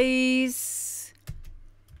follow, please.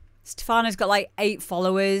 Stefano's got like 8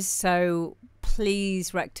 followers, so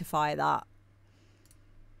please rectify that.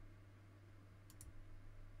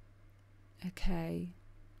 Okay,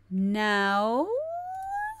 now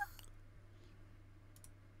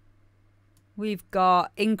we've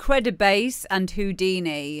got IncredaBass and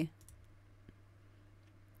Houdini.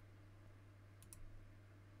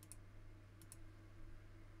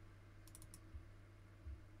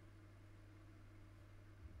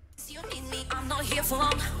 You need me, I'm not here for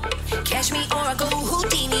long. Catch me or I go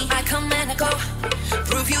Houdini. I come and I go.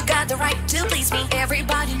 Prove you got the right to please me.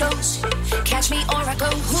 Everybody knows. Catch me or I go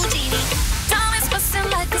Houdini. Diamonds busting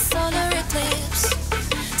like a solar eclipse.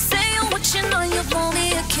 Say you're watching or you blow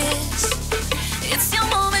me a kiss. It's your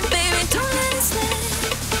moment, baby, don't let it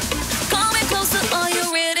slip. Call me closer or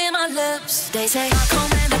you're reading my lips. They say I come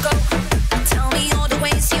and I go. Tell me all the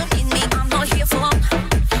ways you need me. I'm not here for long.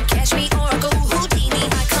 Catch me or I go Houdini.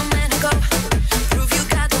 I come and I go. Prove you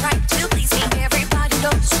got the right to please me. Everybody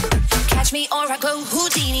knows. Catch me or I go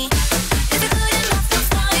Houdini. Is it good enough to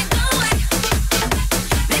fly away?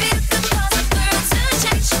 Maybe you could cause a girl to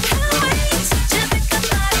change her ways. To think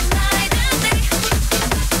about it night and day.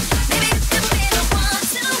 Maybe you could be the one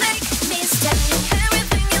to make me stay.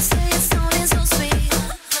 Everything you say is sounding so sweet.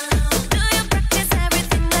 Do you practice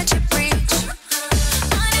everything that you preach?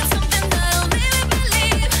 I need something that'll make me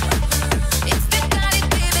believe. If you got it,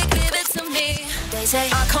 baby, give it to me. They say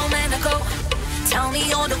I come and I go. Tell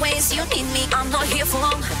me all the ways you need me. I'm not here for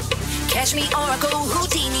long. Catch me or I go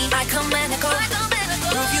Houdini. I come and I go.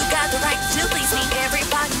 Prove you got the right to please me.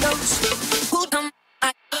 Everybody knows. Who come?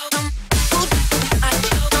 I come. Who I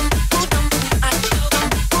come? Who come? I come.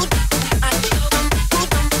 Who I come? Who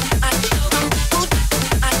come? I come. Who I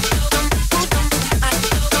come? Who come? I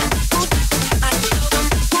come. Who I come? Who come? I come. Who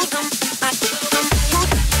I come? Who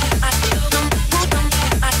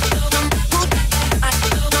come?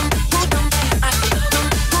 I come. Who I come? Who come? I come.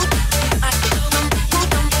 Who I come? Who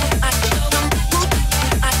come?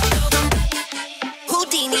 I come. Who I come?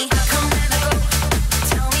 Houdini. I come and I go.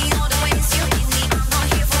 Tell me all the ways you need me. I'm not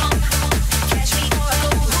here for long. Catch me or I go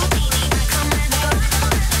Houdini. I come and I go.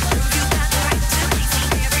 Prove you got the right to please me.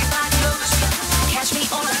 Everybody knows. Catch me or I go Houdini. Catch me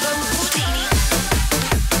or I go Houdini.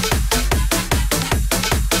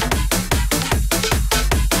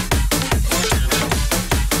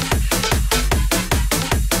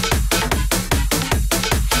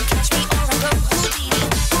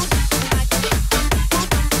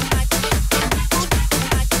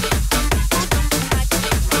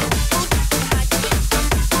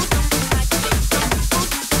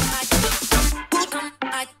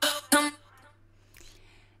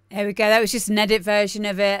 There we go. That was just an edit version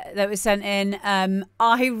of it that was sent in.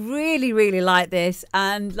 I really, really like this,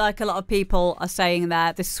 and like a lot of people are saying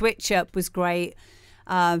that the switch up was great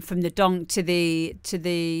from the donk to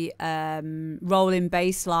the rolling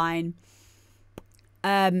bass line.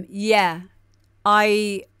 Yeah,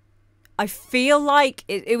 I feel like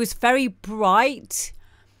it was very bright.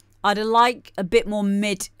 I'd like a bit more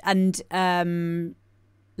mid and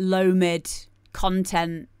low mid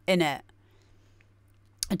content in it.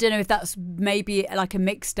 I don't know if that's maybe like a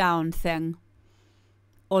mix down thing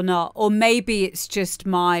or not, or maybe it's just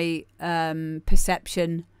my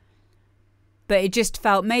perception. But it just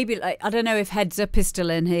felt maybe like, I don't know if Heads Up is still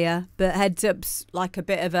in here, but Heads Up's like a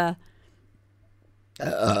bit of a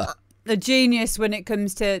genius when it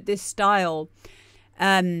comes to this style.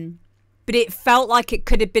 But it felt like it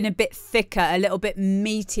could have been a bit thicker, a little bit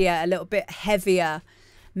meatier, a little bit heavier,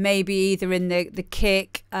 maybe either in the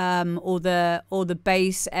kick or the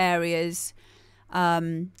bass areas,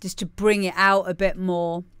 just to bring it out a bit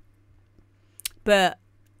more. But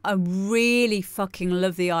I really fucking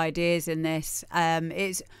love the ideas in this.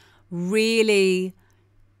 It's really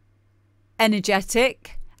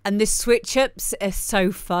energetic, and the switch ups are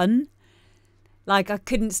so fun. Like, I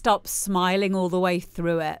couldn't stop smiling all the way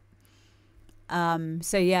through it.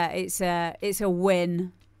 So yeah, it's a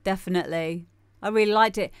win, definitely. I really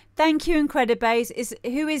liked it. Thank you, IncredaBass.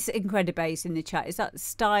 Who is IncredaBass in the chat? Is that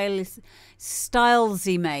Stylesy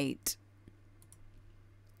Mate?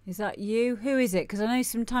 Is that you? Who is it? Because I know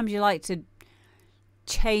sometimes you like to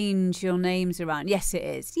change your names around. Yes, it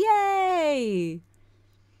is. Yay!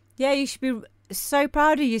 Yeah, you should be so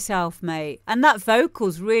proud of yourself, mate. And that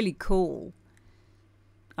vocal's really cool.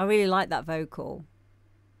 I really like that vocal.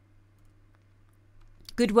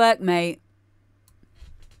 Good work, mate.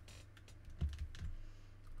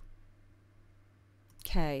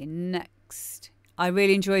 Okay, next. I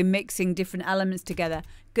really enjoy mixing different elements together.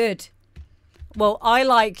 Good. Well, I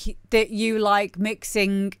like that you like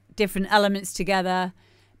mixing different elements together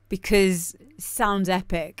because it sounds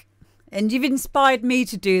epic. And you've inspired me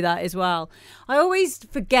to do that as well. I always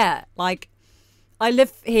forget, like, I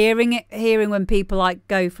love hearing when people like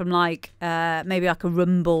go from like maybe like a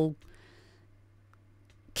rumble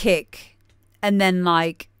kick and then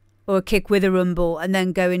like, or a kick with a rumble and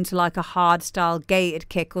then go into like a hard style gated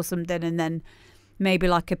kick or something, and then maybe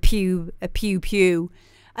like a pew.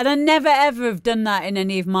 And I never ever have done that in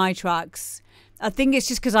any of my tracks. I think it's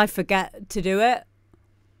just because I forget to do it.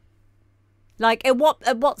 Like, at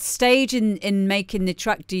what stage in making the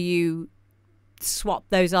track do you swap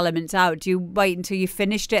those elements out? Do you wait until you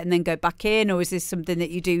finished it and then go back in, or is this something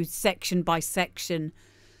that you do section by section?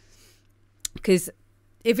 Because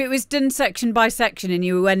if it was done section by section and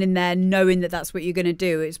you went in there knowing that that's what you're going to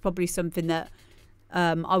do, it's probably something that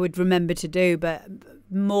I would remember to do. But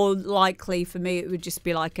more likely for me, it would just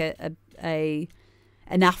be like an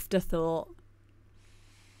afterthought.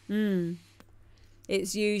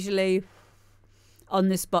 It's usually on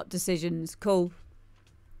the spot decisions. Cool.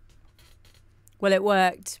 Well, it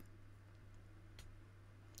worked.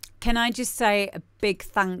 Can I just say a big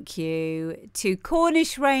thank you to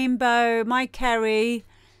Cornish Rainbow, my Kerry.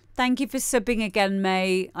 Thank you for subbing again,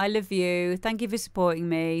 mate. I love you. Thank you for supporting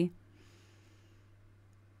me.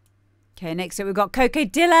 Okay, next up we've got Coca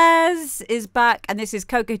Dillaz is back, and this is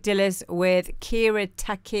Coca Dillaz with Kira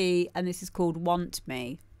Takei, and this is called Want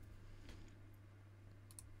Me.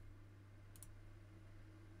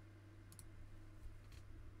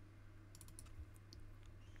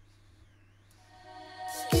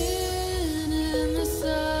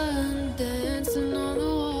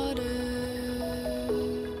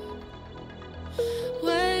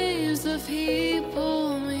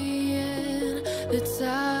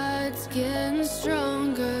 Getting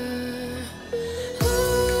stronger. Point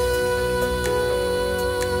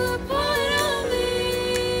on me.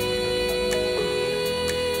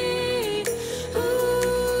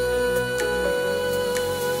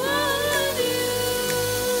 I love you.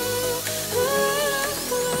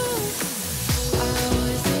 I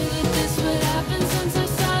always knew that this would happen since I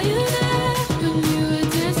saw you there. When you were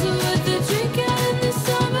dancing with the drink out in the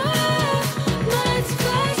summer. Nights,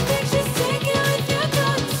 flash pictures taken with your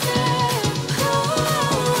consent.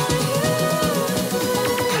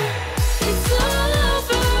 It's all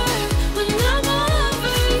over when I'm all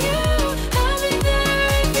over you. I'll be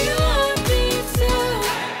there if you want me to.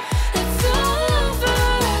 It's all over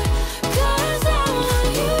 'cause I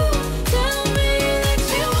want you. Tell me that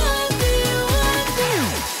you want me,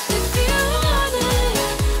 If you want it,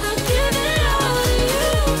 I'll give it all to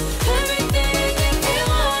you. Everything if you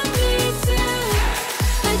want me to.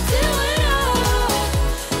 I do it all,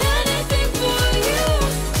 anything for you.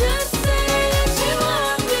 Just say that you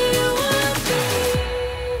want me,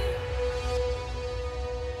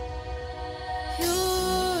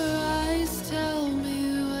 Your eyes tell me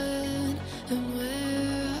when and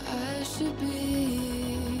where I should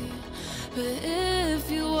be. But if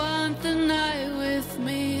you want the night with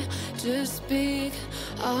me, just speak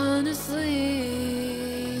honestly.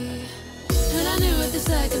 And I knew at the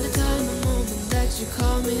second, the time, the moment that you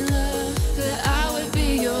called me love, that I would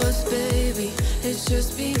be yours, baby. It's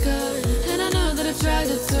just begun. And I know that I've tried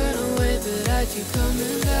to turn away, but I keep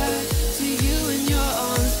coming back to you in your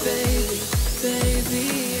arms, baby, baby,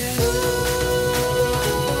 yeah.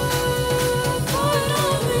 Point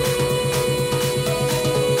on me.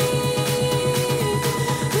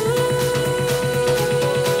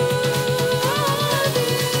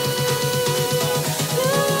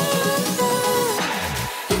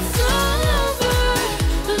 It's all over,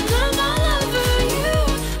 and I'm all over you.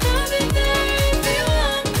 I'll be there if you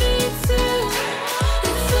want me to.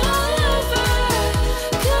 It's all over,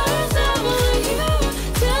 'cause I want you.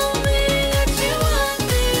 Tell me that you want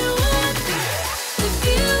me, want me. If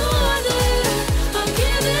you want it, I'll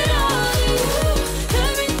give it all to you.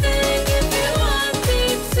 Everything if you want me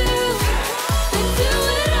to. And do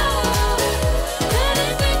it all,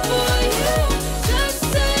 anything for you. Just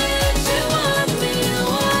say that you want me,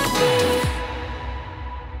 want me.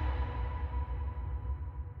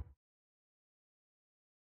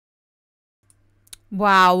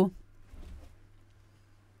 Wow.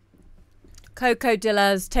 Coco,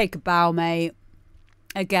 Dillaz, take a bow, mate.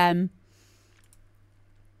 Again.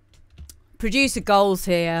 Producer goals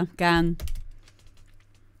here, gang.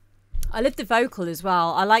 I love the vocal as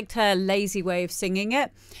well. I liked her lazy way of singing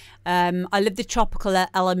it. I love the tropical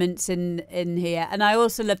elements in here. And I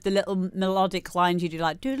also love the little melodic lines you do,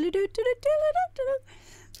 like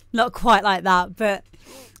not quite like that, but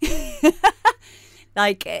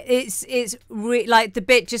like it's like the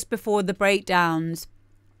bit just before the breakdowns.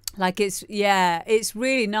 Like it's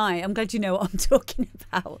really nice. I'm glad you know what I'm talking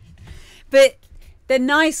about. But they're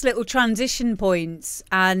nice little transition points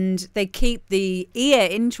and they keep the ear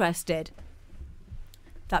interested.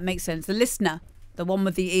 That makes sense. The listener, the one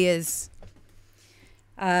with the ears.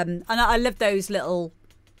 And I love those little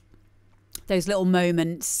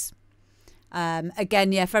moments.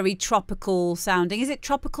 Again, yeah, very tropical sounding. Is it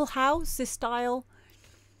tropical house, this style?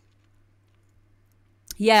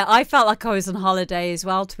 Yeah, I felt like I was on holiday as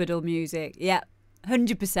well, Twiddle music. Yeah,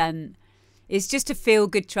 100%. It's just a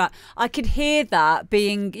feel-good track. I could hear that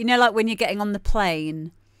being, you know, like when you're getting on the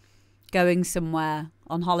plane, going somewhere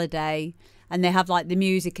on holiday, and they have like the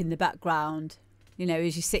music in the background, you know,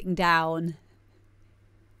 as you're sitting down.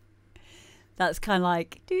 That's kind of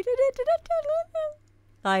like, it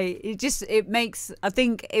makes, I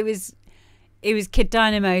think it was Kid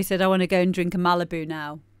Dynamo said, I want to go and drink a Malibu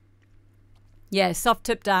now. Yeah, soft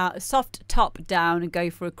top down and go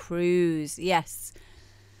for a cruise. Yes.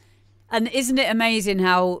 And isn't it amazing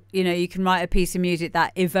how, you know, you can write a piece of music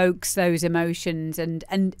that evokes those emotions and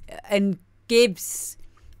gives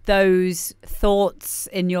those thoughts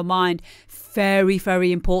in your mind. Very,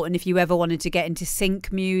 very important if you ever wanted to get into sync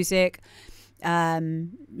music.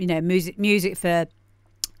 You know, music for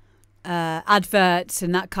adverts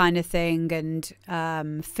and that kind of thing, and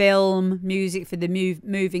film music for the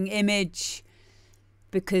moving image,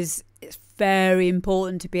 because it's very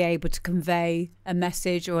important to be able to convey a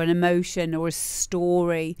message or an emotion or a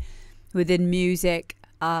story within music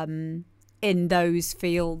in those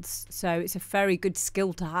fields. So it's a very good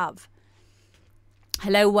skill to have.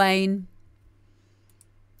 Hello, Wayne.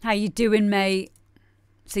 How you doing, mate?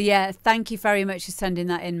 So yeah, thank you very much for sending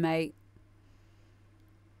that in, mate.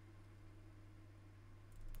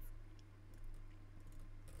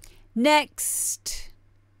 Next,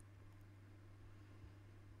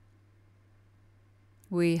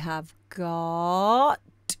 we have got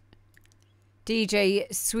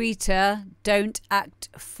DJ Sweeter, Don't Act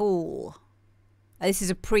Fool. This is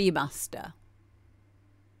a premaster.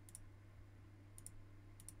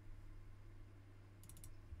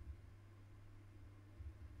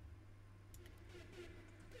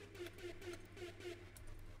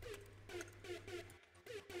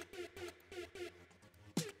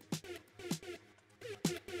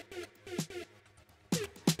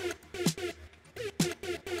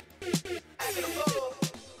 Acting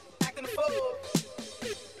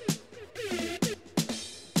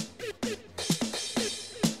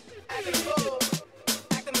a fool.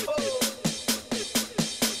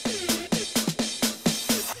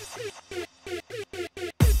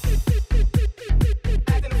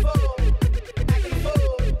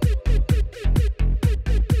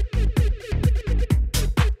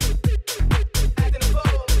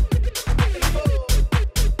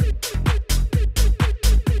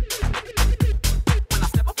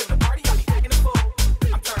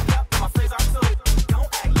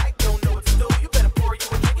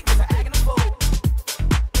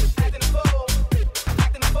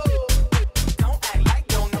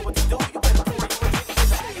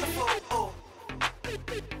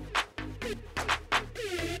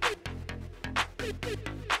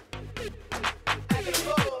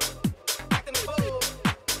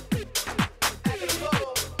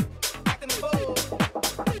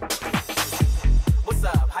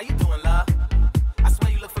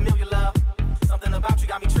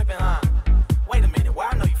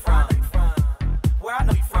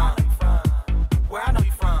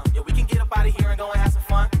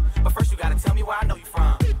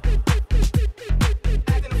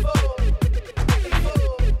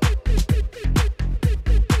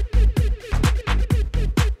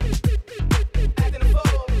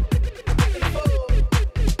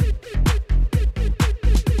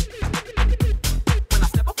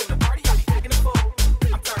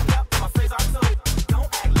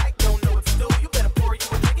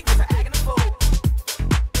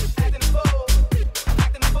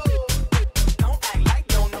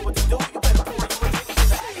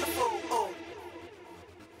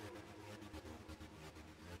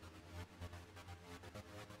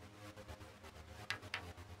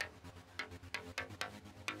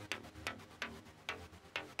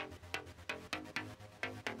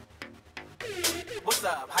 What's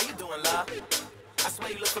up? How you doing, love? I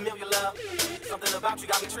swear you look familiar, love. Something about you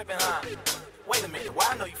got me tripping, huh? Wait a minute, where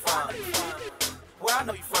I know you from? Where I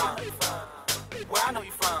know you from? Where I know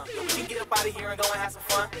you from? Yo, we can get up out of here and go and have some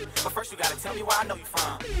fun. But first you gotta tell me where I know you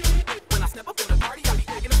from. When I step up in the party, I be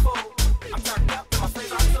acting a fool. I'm turned up and my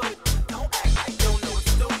friends are too. Don't act like you don't know what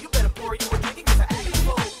to do. You better pour you a drink and get to acting a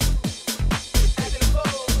fool. Acting a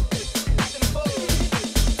fool. Acting a fool.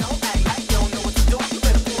 Don't act like you don't know what to do. You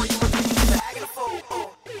better pour you a drink and get to acting a fool.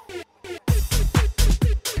 Acting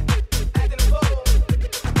a fool. Acting a fool.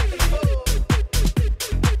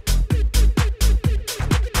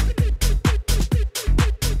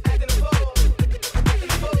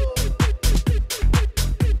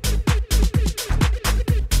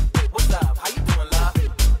 What's up? How you doing, love?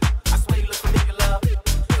 I swear you look familiar, love.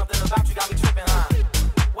 Something about you got me tripping, huh?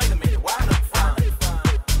 Wait a minute, where I know you from?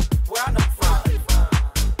 Where I know you from?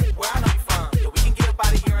 Where I know you from? Yo, we can get up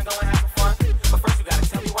out of here and go and have some fun. But first you gotta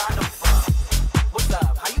tell me where I know you from. What's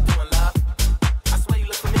up? How you doing, love? I swear you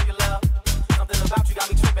look familiar, love. Something about you got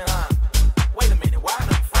me tripping, huh? Wait a minute, where I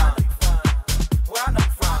know you from? Where I know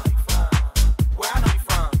you from? Where I know you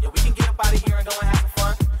from? Yo, we can get up out of here and go and have some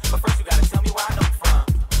fun. But first you gotta tell me where I know you from.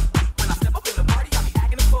 When I step up in the party, I be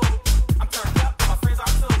acting a fool. I'm turned up and my friends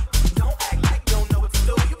are too. Don't act like you don't know what to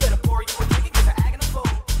do. You better pour you a drink and get to acting a fool.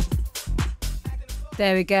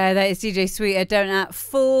 There we go. That is DJ Sweeter. Don't act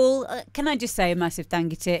fool. Can I just say a massive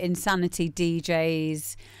thank you to Insanity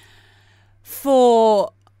DJs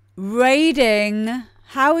for raiding.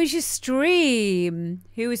 How is your stream?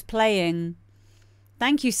 Who is playing?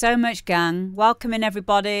 Thank you so much, gang. Welcome in,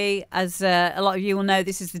 everybody. As a lot of you will know,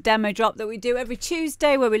 this is the demo drop that we do every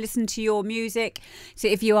Tuesday where we listen to your music. So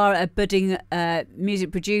if you are a budding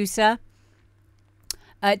music producer,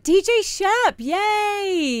 DJ Shep,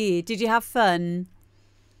 yay! Did you have fun?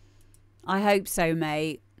 I hope so,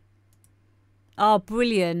 mate. Oh,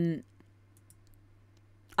 brilliant.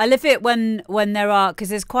 I love it when there are, because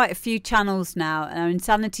there's quite a few channels now.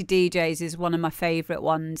 Insanity DJs is one of my favourite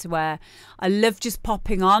ones where I love just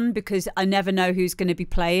popping on because I never know who's going to be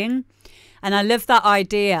playing. And I love that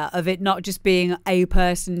idea of it not just being a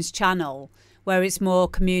person's channel where it's more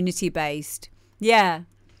community based. Yeah.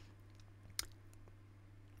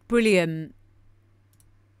 Brilliant.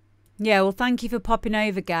 Yeah, well, thank you for popping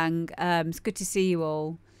over, gang. It's good to see you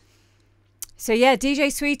all. So, yeah,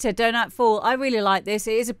 DJ Sweeter, Don't Act Fool. I really like this.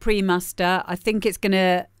 It is a pre-master. I think it's going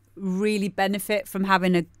to really benefit from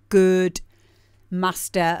having a good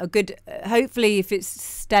master. A good, hopefully, if it's a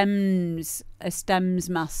stems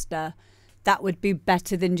master, that would be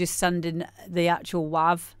better than just sending the actual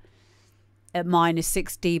WAV at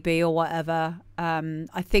 -6 dB or whatever.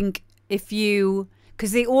 I think if you...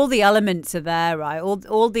 Because all the elements are there, right?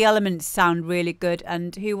 All the elements sound really good.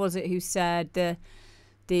 And who was it who said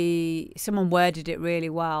someone worded it really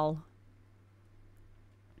well.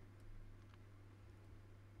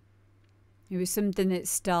 It was something that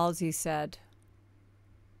Stalsy said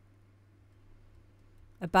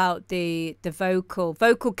about the vocal.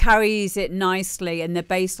 Vocal carries it nicely and the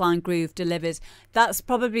bassline groove delivers. That's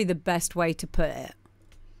probably the best way to put it.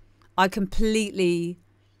 I completely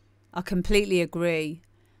agree.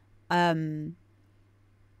 And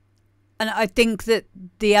I think that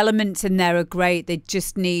the elements in there are great. They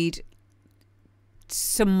just need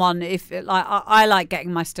someone. I like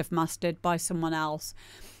getting my stuff mastered by someone else.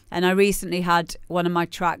 And I recently had one of my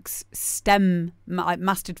tracks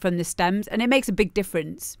mastered from the stems, and it makes a big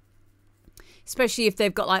difference, especially if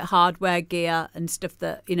they've got like hardware gear and stuff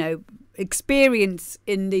that, you know, experience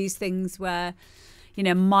in these things where, you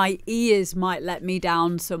know, my ears might let me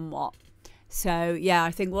down somewhat. So, yeah,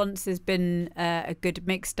 I think once there's been a good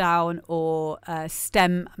mix down or a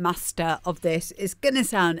stem master of this, it's going to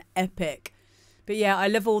sound epic. But, yeah, I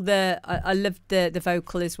love I loved the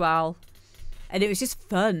vocal as well. And it was just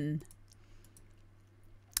fun.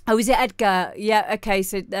 Oh, is it Edgar? Yeah, okay.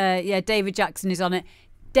 So, yeah, David Jackson is on it.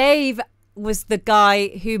 Dave was the guy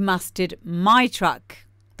who mastered my track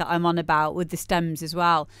that I'm on about with the stems as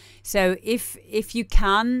well. So if you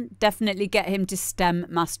can, definitely get him to stem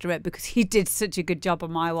master it because he did such a good job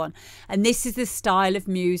on my one. And this is the style of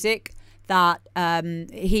music that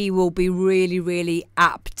he will be really, really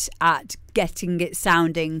apt at getting it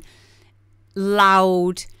sounding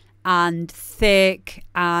loud and thick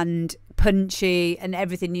and punchy and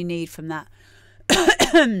everything you need from that.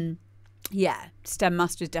 Yeah, stem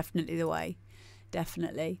master is definitely the way.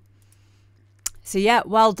 Definitely. So, yeah,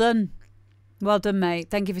 well done. Well done, mate.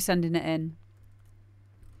 Thank you for sending it in.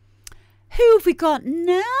 Who have we got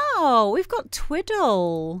now? We've got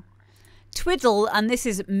Twiddle. Twiddle, and this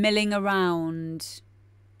is Milling Around.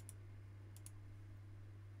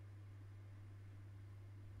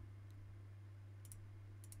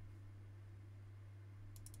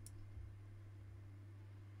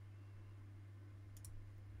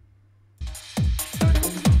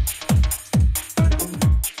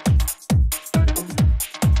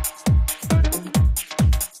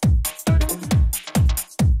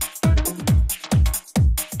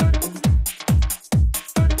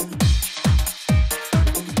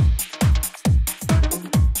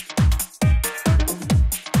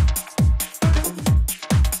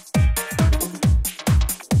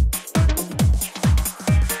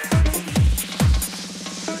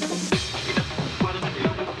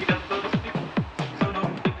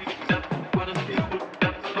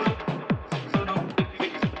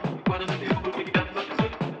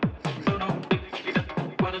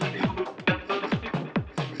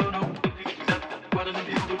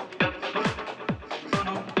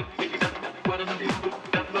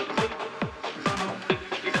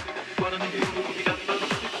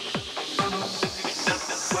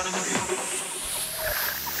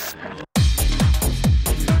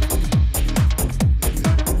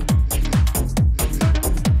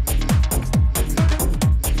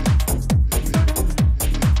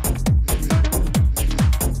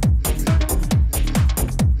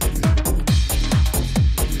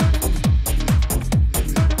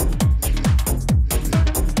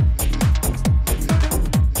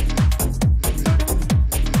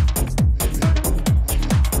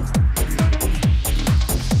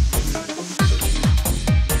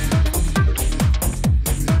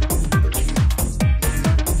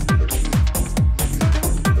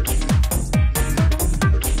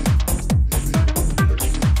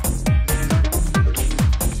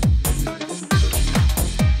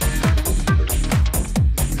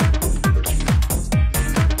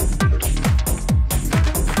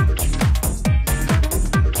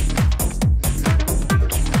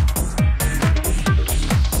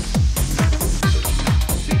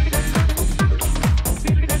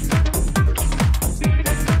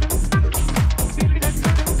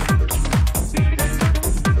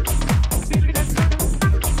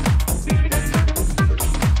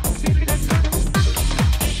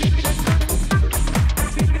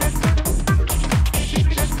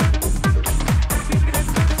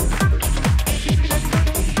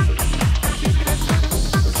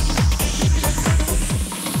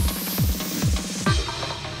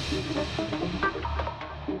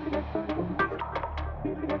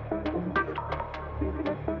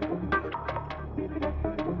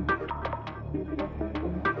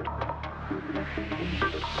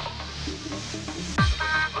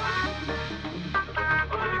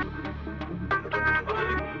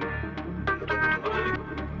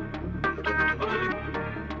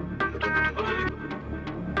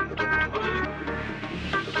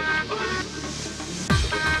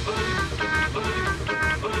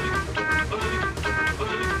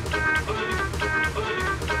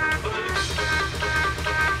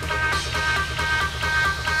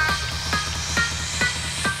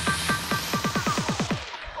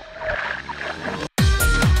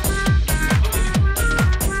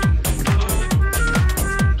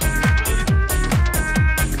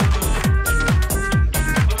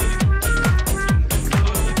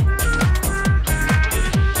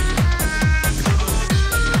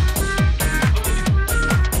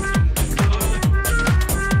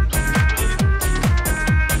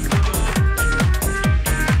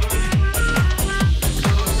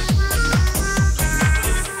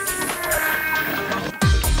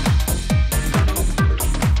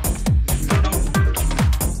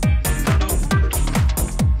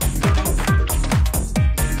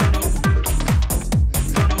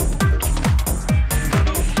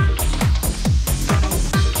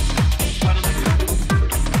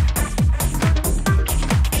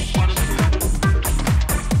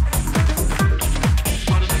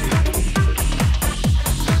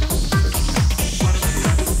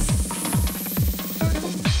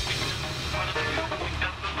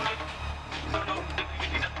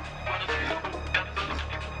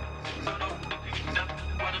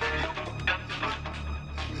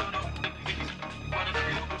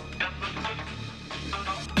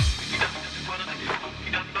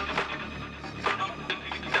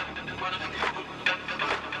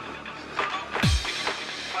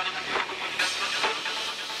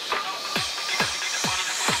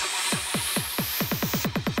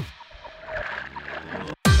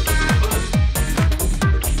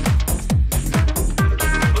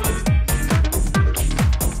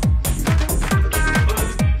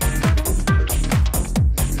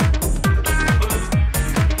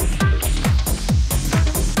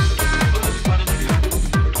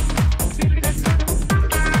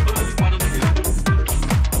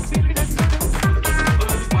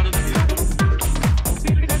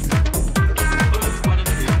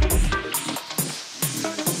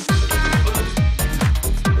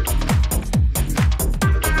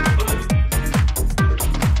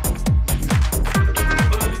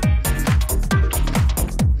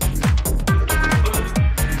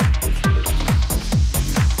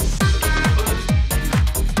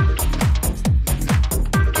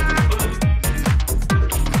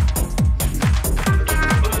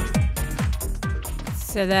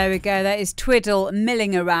 So there we go. That is Twiddle,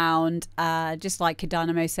 Milling Around. Just like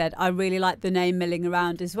Dynamo said, I really like the name Milling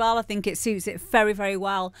Around as well. I think it suits it very, very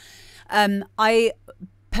well. I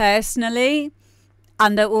personally,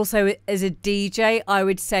 and also as a DJ, I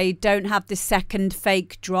would say don't have the second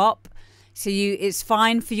fake drop. So it's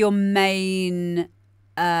fine for your main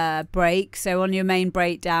break. So on your main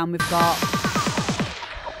breakdown, we've got...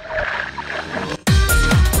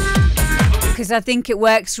 Because I think it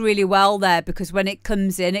works really well there, because when it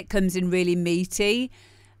comes in really meaty,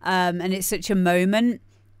 and it's such a moment.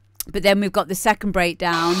 But then we've got the second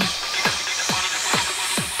breakdown.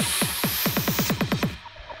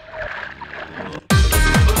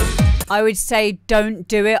 I would say don't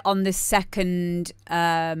do it on the second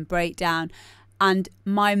breakdown. And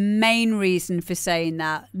my main reason for saying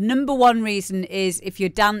that, number one reason is if you're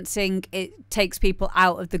dancing, it takes people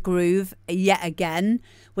out of the groove yet again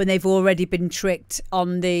when they've already been tricked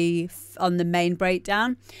on the main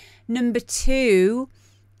breakdown. Number two,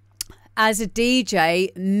 as a DJ,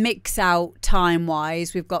 mix out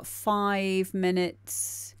time-wise. We've got 5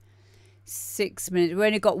 minutes, 6 minutes. We've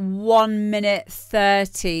only got 1 minute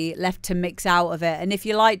 30 left to mix out of it. And if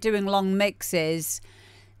you like doing long mixes,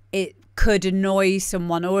 it could annoy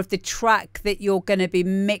someone, or if the track that you're going to be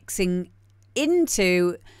mixing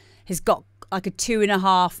into has got like a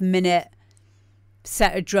 2.5 minute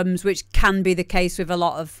set of drums, which can be the case with a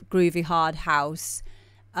lot of groovy hard house,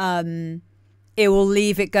 it will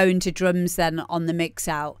leave it going to drums then on the mix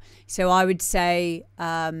out. So I would say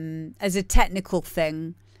as a technical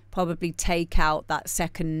thing, probably take out that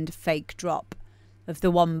second fake drop of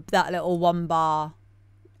that little 1 bar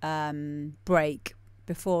break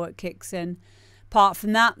before it kicks in. Apart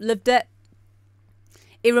from that, loved it.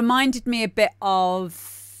 It reminded me a bit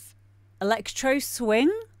of electro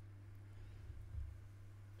swing,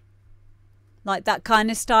 like that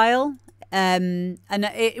kind of style, and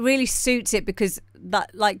it really suits it because that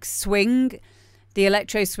like swing, the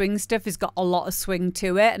electro swing stuff has got a lot of swing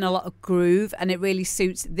to it and a lot of groove, and it really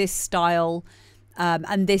suits this style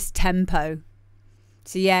and this tempo.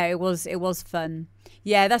 So yeah, it was fun.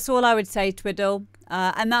 Yeah, that's all I would say, Twiddle.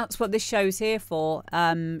 And that's what this show's here for.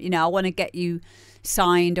 You know, I want to get you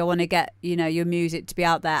signed. I want to get, you know, your music to be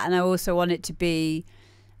out there. And I also want it to be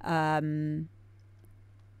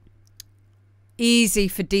easy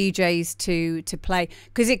for DJs to play.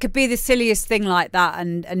 Because it could be the silliest thing like that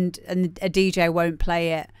and a DJ won't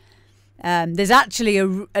play it. There's actually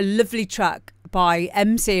a lovely track by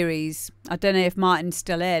M Series. I don't know if Martin's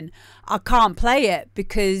still in. I can't play it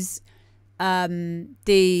because...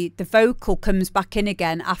 the vocal comes back in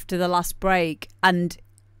again after the last break, and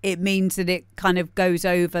it means that it kind of goes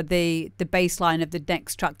over the bass line of the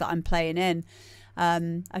next track that I'm playing in.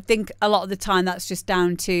 I think a lot of the time that's just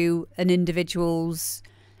down to an individual's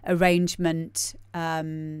arrangement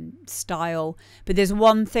style. But there's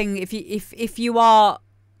one thing, if you are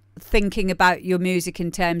thinking about your music in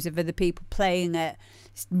terms of other people playing it,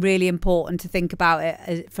 it's really important to think about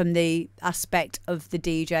it from the aspect of the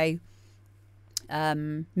DJ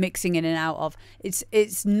mixing in and out of.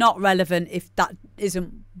 It's not relevant if that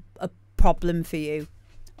isn't a problem for you,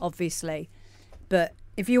 obviously. But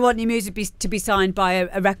if you want your music to be signed by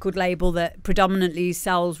a record label that predominantly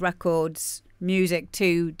sells records, music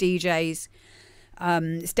to DJs,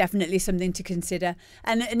 it's definitely something to consider.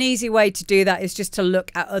 And an easy way to do that is just to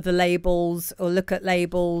look at other labels, or look at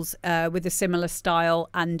labels with a similar style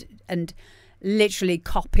and literally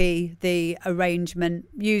copy the arrangement,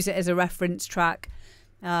 use it as a reference track.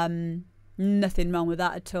 Nothing wrong with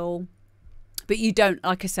that at all. But you don't,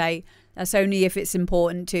 like I say, that's only if it's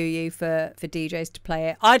important to you for DJs to play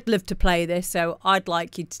it. I'd love to play this, so I'd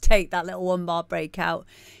like you to take that little 1 bar break out.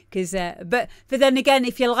 Because, but then again,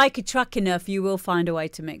 if you like a track enough, you will find a way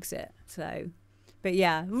to mix it. So, but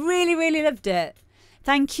yeah, really, really loved it.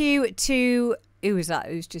 Thank you to, who was that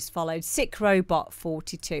who's just followed? Sick Robot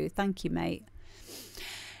 42. Thank you, mate.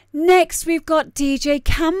 Next, we've got DJ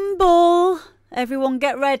Kambel. Everyone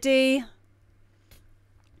get ready.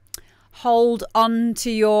 Hold on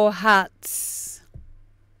to your hats.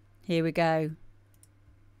 Here we go.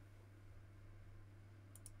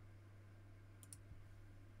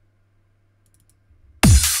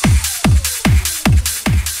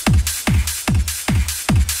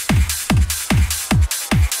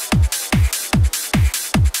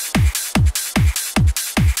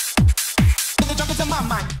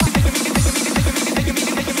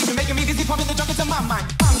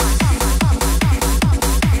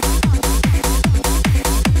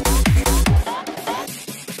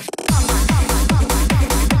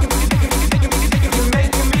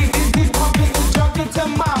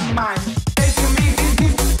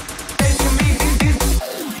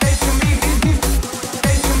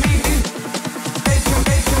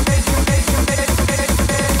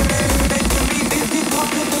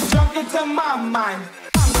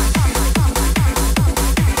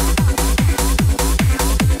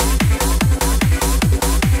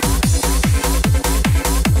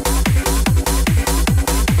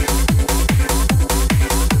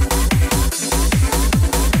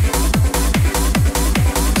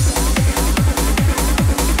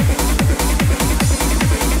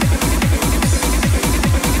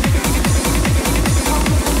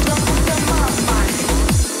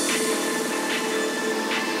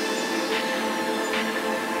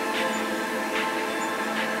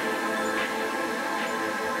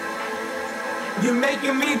 You're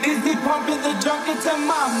making me dizzy, pumping the junk into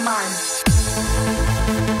my mind.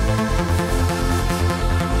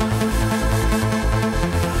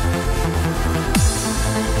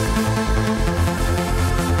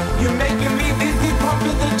 You're making me dizzy,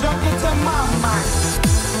 pumping the junk into my mind.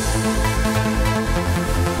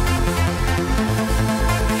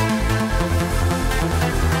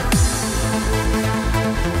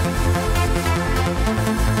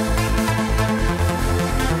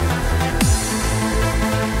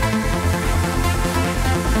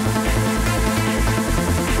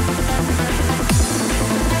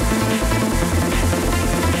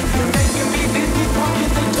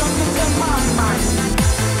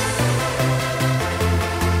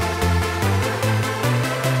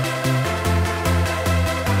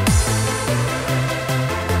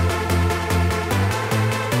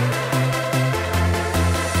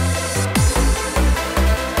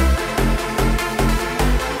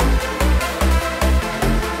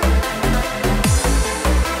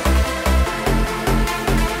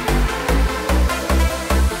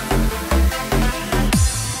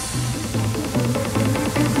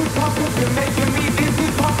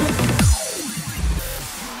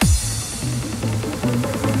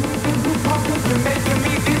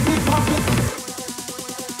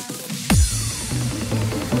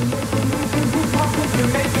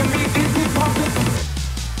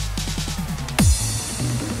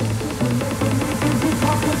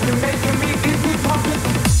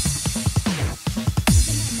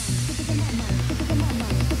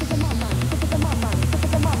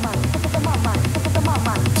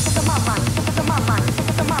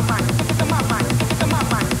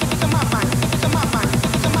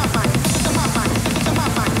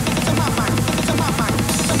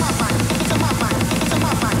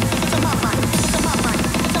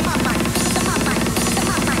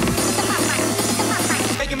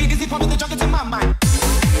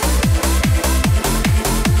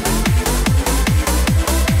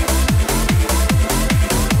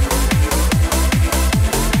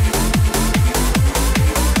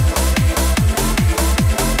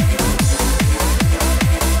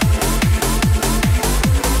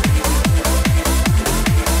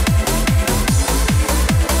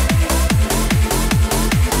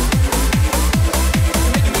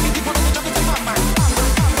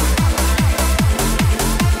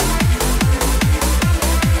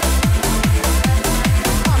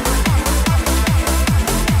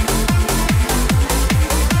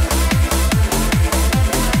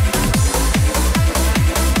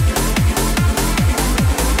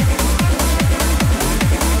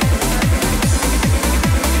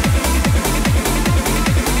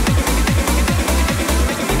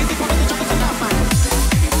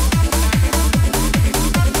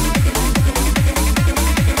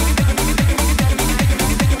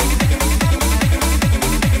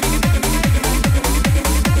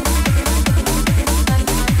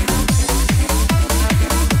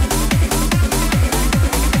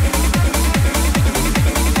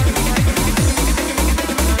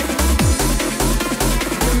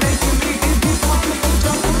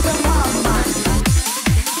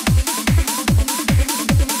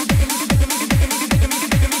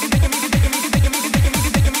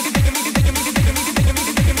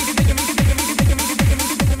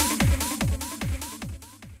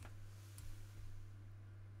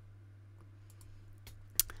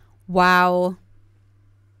 Wow.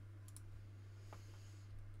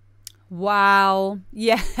 Wow.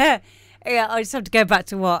 Yeah. Yeah, I just have to go back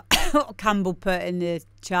to what Kambel put in the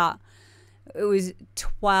chat. It was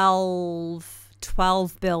 12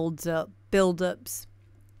 build-ups.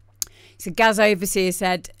 So Gaz Overseer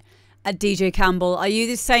said, at DJ Kambel, are you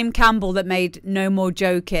the same Kambel that made No More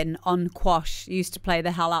Joking on Quash? Used to play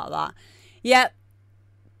the hell out of that. Yep.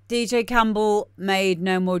 DJ Kambel made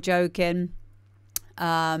No More Joking.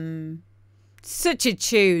 Such a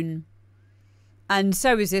tune. And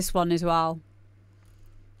so is this one as well.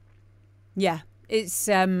 Yeah. It's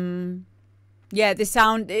yeah, the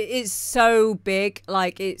sound it's so big,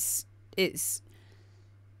 like it's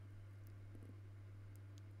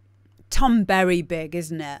Tom Berry big,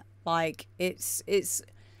 isn't it? Like it's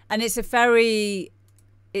and it's a very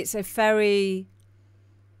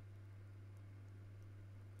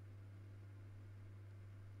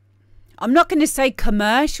I'm not going to say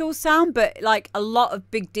commercial sound, but like a lot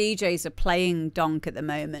of big DJs are playing donk at the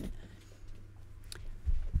moment.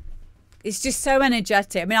 It's just so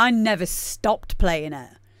energetic. I mean, I never stopped playing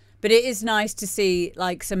it, but it is nice to see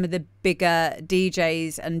like some of the bigger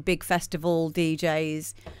DJs and big festival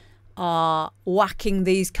DJs are whacking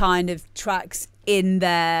these kind of tracks in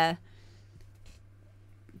their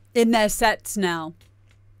sets now.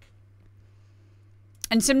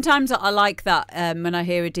 And sometimes I like that when I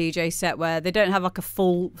hear a DJ set where they don't have like a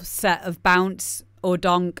full set of bounce or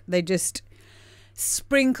donk. They just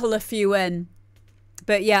sprinkle a few in.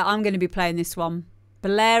 But yeah, I'm going to be playing this one.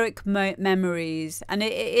 Balearic Memories. And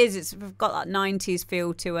it's got that 90s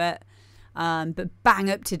feel to it. But bang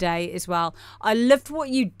up to date as well. I loved what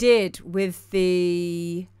you did with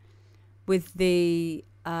the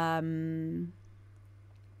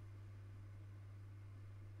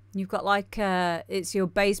you've got like it's your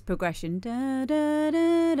bass progression. Da, da,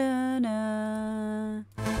 da, da, da.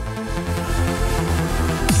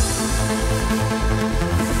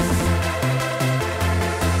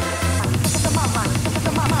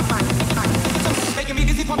 Making me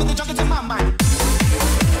dizzy, pumping the junk into my mind.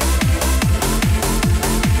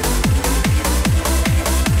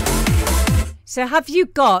 So have you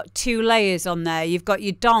got two layers on there? You've got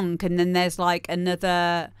your donk and then there's like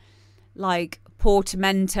another like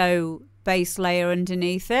portamento bass layer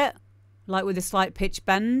underneath it, like with a slight pitch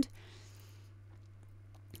bend.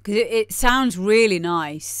 Because it sounds really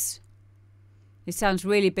nice. It sounds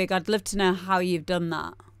really big. I'd love to know how you've done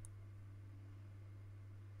that.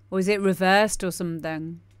 Or is it reversed or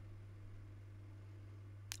something?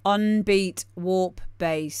 On beat warp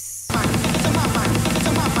bass.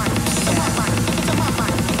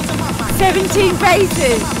 17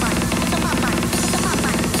 basses.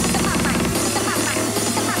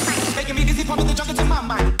 Making me dizzy, pumping the junk into my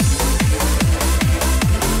mind.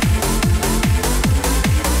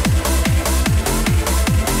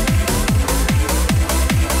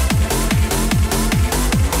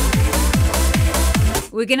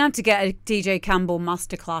 We're going to have to get a DJ Kambel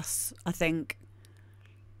masterclass, I think,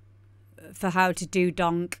 for how to do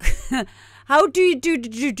donk. How do you do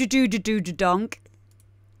donk?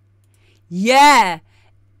 Yeah,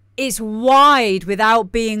 it's wide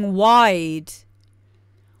without being wide.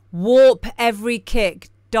 Warp every kick,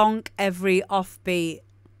 donk every offbeat.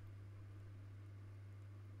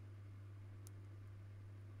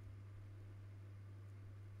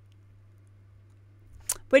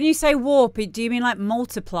 When you say warp, do you mean like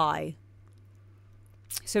multiply?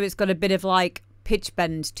 So it's got a bit of like pitch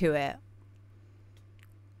bend to it.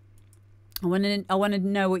 I want to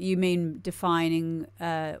know what you mean defining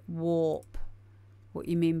warp. What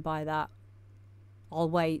you mean by that? I'll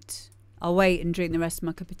wait. I'll wait and drink the rest of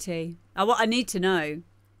my cup of tea. I need to know.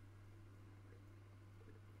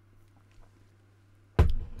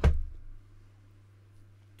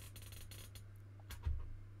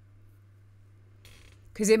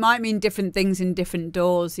 Because it might mean different things in different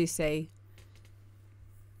doors, you see.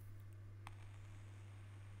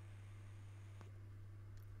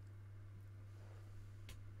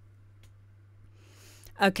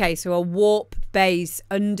 Okay, so a warp bass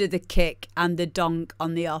under the kick and the donk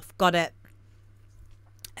on the off. Got it.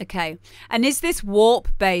 Okay. And is this warp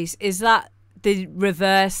bass, is that the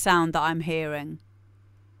reverse sound that I'm hearing?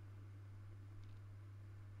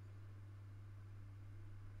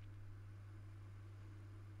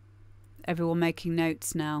 Everyone making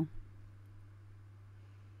notes now.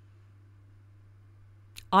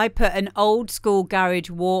 I put an old school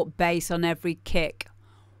garage warp bass on every kick.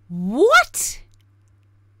 What?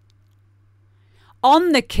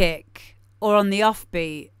 On the kick or on the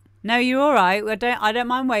offbeat? No, you're all right. I don't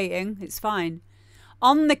mind waiting. It's fine.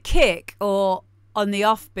 On the kick or on the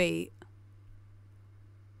offbeat?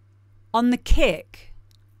 On the kick.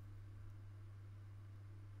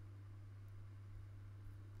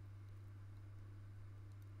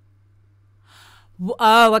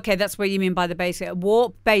 Oh, okay. That's what you mean by the bass.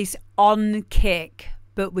 Warp bass on kick,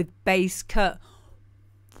 but with bass cut.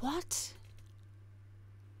 What?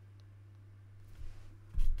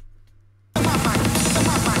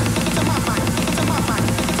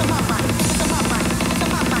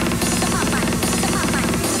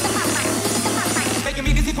 Making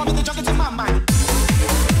me dizzy, pumping the junk into my mind.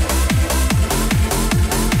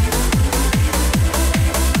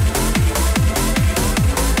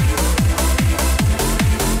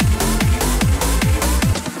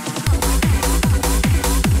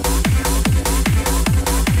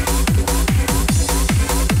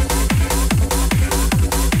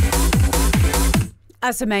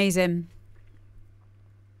 That's amazing.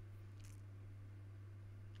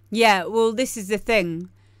 Yeah, well, this is the thing.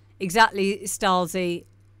 Exactly, Stalsy.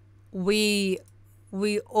 We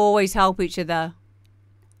always help each other.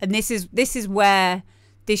 And this is where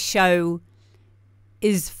this show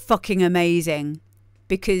is fucking amazing.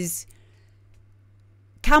 Because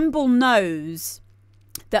Kambel knows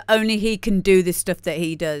that only he can do the stuff that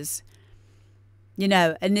he does. You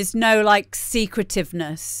know, and there's no like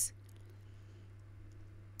secretiveness.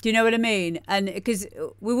 Do you know what I mean? And because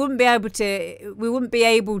we wouldn't be able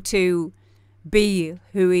to be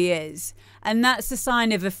who he is, and that's a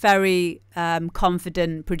sign of a very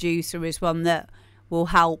confident producer, is one that will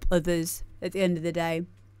help others at the end of the day.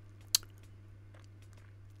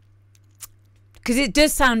 Because it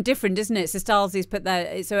does sound different, doesn't it? So Styles's put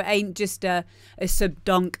there, so it ain't just a sub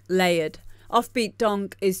donk layered. Offbeat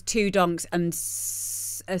donk is 2 donks and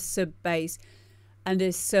a sub bass and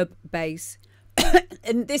a sub bass.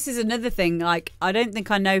 And this is another thing, like, I don't think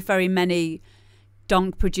I know very many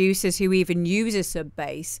donk producers who even use a sub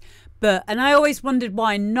bass, and I always wondered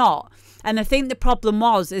why not. And I think the problem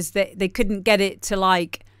is that they couldn't get it to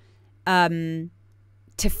like to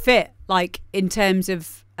fit, like in terms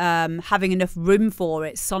of having enough room for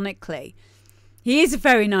it sonically. He is a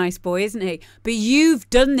very nice boy, isn't he? But you've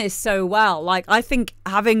done this so well. Like, I think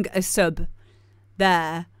having a sub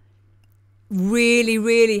there really,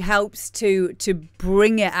 really helps to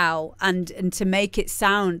bring it out and to make it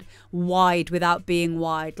sound wide without being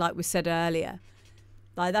wide, like we said earlier.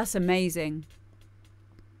 Like, that's amazing.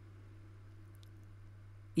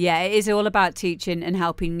 Yeah, it is all about teaching and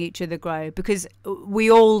helping each other grow, because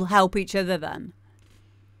we all help each other then.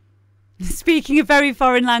 Speaking a very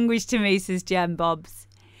foreign language to me, says Jem Bobs.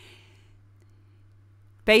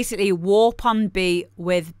 Basically, warp on beat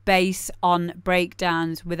with bass on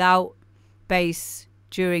breakdowns without bass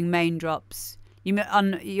during main drops. You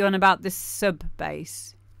on about the sub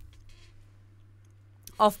bass?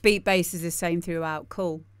 Offbeat bass is the same throughout.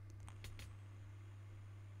 Cool.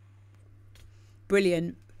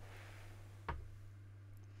 Brilliant.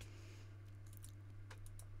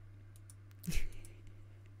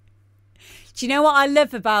 Do you know what I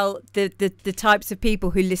love about the types of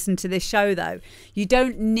people who listen to this show, though? You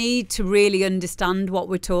don't need to really understand what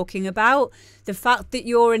we're talking about. The fact that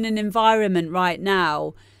you're in an environment right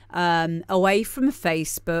now, away from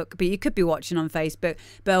Facebook, but you could be watching on Facebook,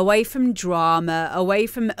 but away from drama, away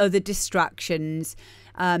from other distractions.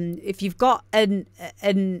 If you've got an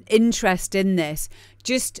interest in this,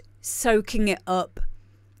 just soaking it up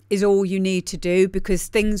is all you need to do,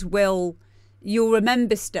 because you'll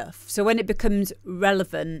remember stuff. So when it becomes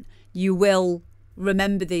relevant, you will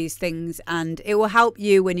remember these things, and it will help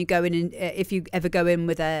you when you go in, if you ever go in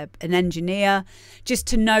with an engineer, just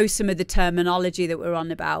to know some of the terminology that we're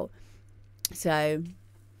on about. So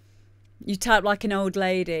you type like an old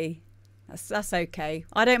lady. That's okay.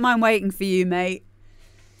 I don't mind waiting for you, mate.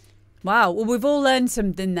 Wow. Well, we've all learned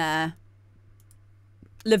something there.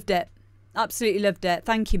 Loved it. Absolutely loved it.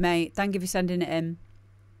 Thank you, mate. Thank you for sending it in.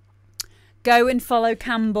 Go and follow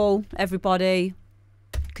Kambel, everybody,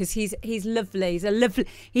 because he's lovely.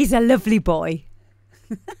 He's a lovely boy.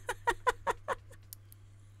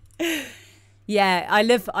 Yeah,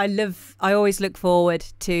 I always look forward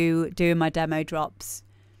to doing my demo drops,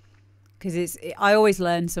 because I always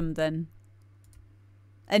learn something,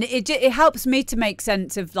 and it helps me to make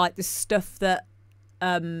sense of like the stuff that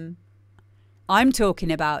I'm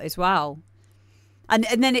talking about as well. And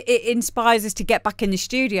then it inspires us to get back in the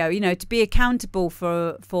studio, you know, to be accountable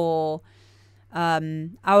for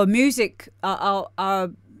our music, our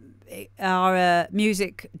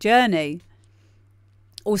music journey,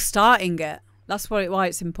 or starting it. That's why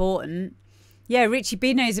it's important. Yeah, Ricci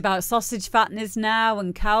B knows about sausage fatteners now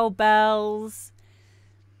and cowbells.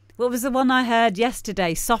 What was the one I heard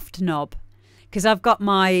yesterday? Soft knob, because I've got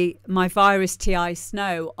my Virus TI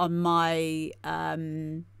Snow on my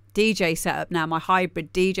DJ setup now, my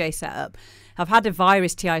hybrid DJ setup. I've had a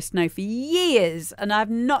Virus TI Snow for years, and I've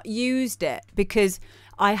not used it because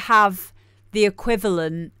I have the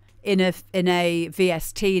equivalent in a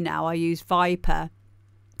VST now. I use Viper,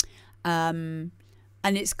 and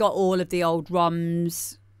it's got all of the old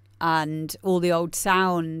ROMs and all the old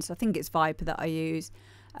sounds. I think it's Viper that I use,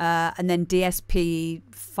 and then DSP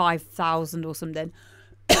 5000 or something.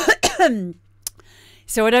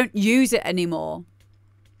 So I don't use it anymore.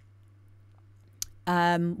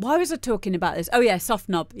 Why was I talking about this? Oh yeah, soft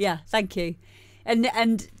knob. Yeah, thank you. And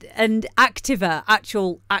Activa,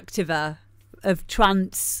 actual Activa of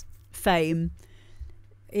trance fame.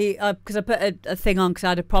 Because I put a thing on because I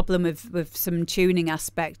had a problem with some tuning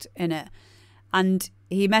aspect in it, and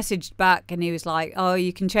he messaged back and he was like, "Oh,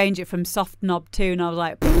 you can change it from soft knob too." And I was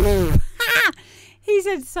like, he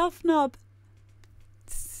said soft knob.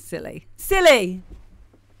 Silly.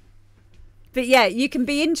 But yeah, you can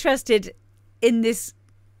be interested in this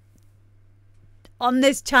on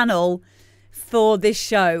this channel for this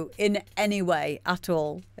show in any way at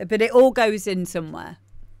all, but it all goes in somewhere,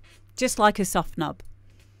 just like a soft knob.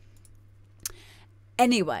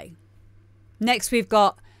 Anyway, next we've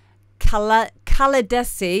got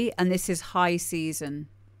Caladesi, and this is High Season.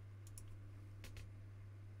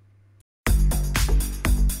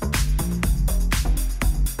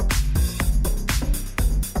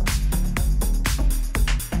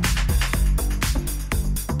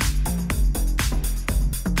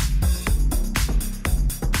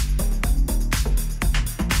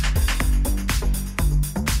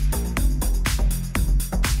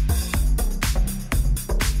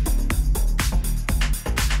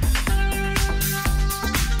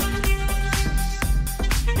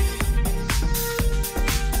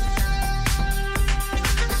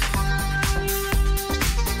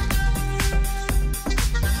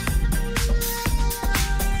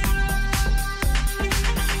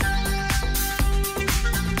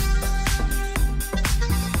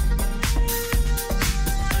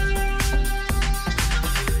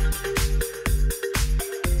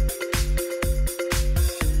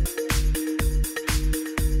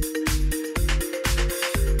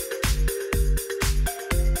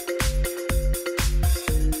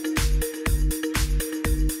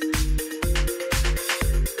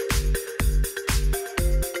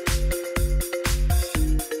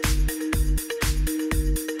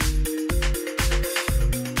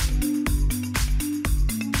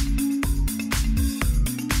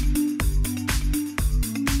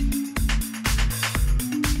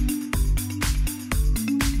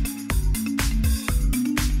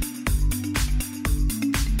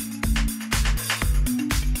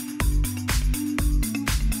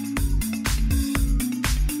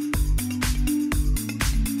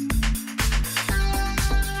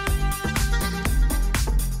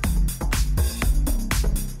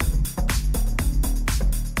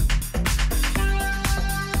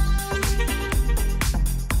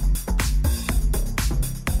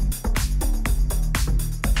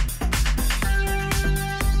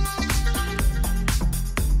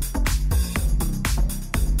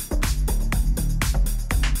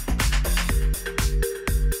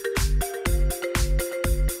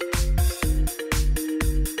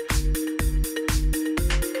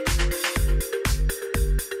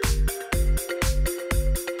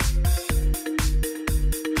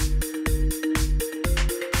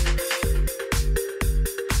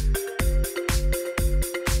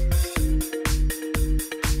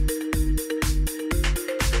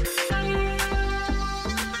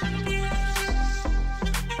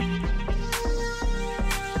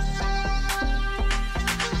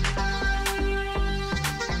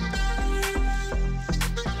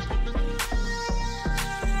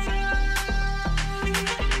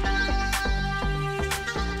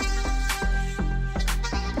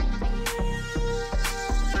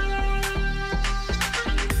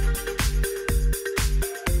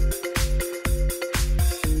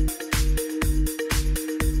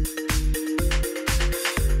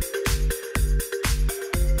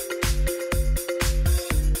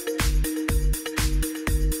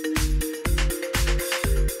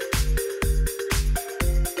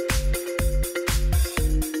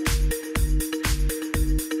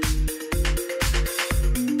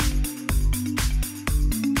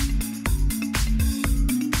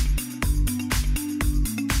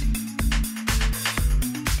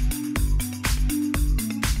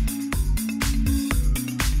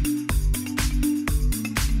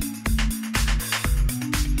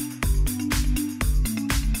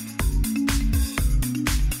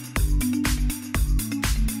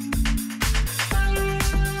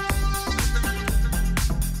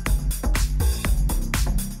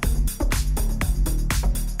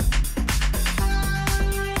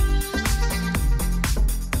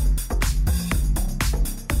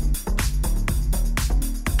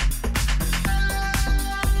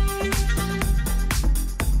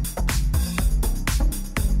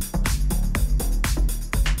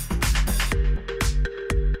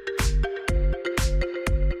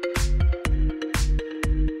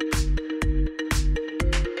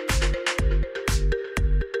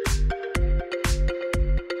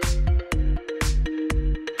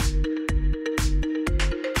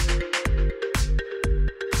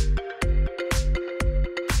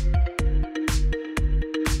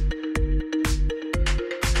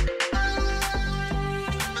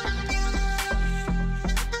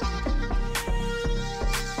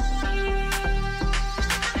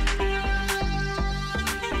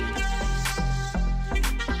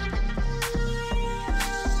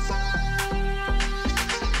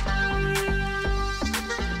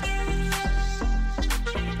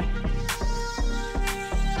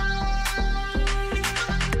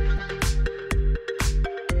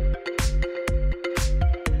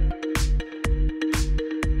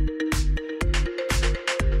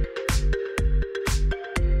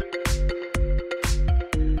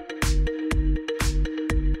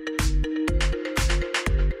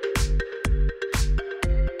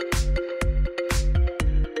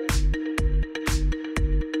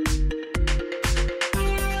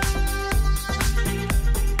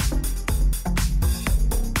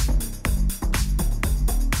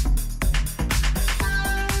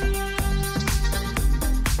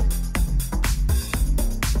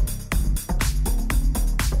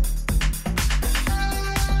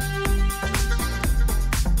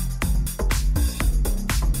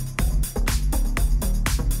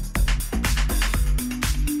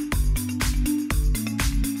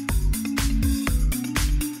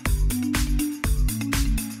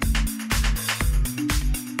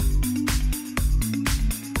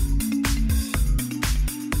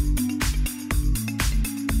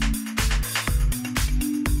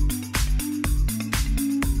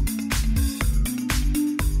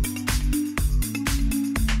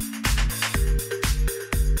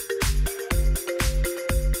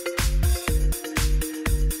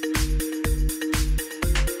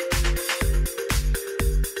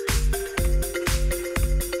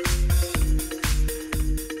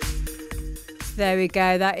 There we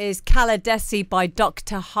go. That is Caladesi by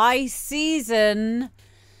Dr. High Season.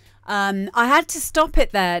 I had to stop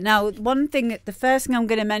it there. Now, the first thing I'm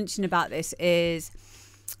going to mention about this is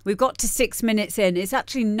we've got to 6 minutes in. It's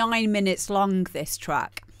actually 9 minutes long, this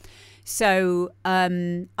track. So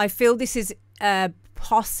I feel this is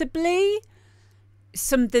possibly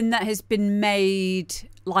something that has been made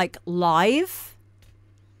like live.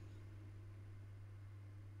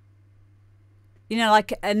 You know,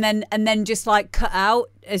 like, and then just like cut out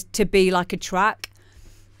as to be like a track,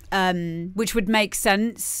 which would make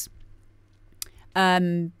sense.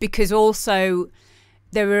 Because also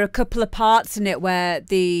there were a couple of parts in it where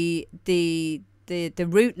the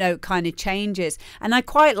root note kind of changes, and I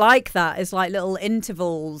quite like that as like little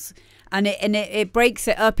intervals, and it breaks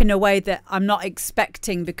it up in a way that I'm not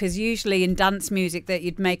expecting, because usually in dance music that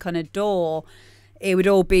you'd make on a door, it would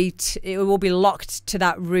all be locked to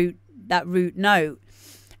that root note.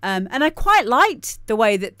 And I quite liked the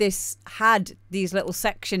way that this had these little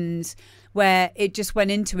sections where it just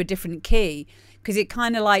went into a different key, because it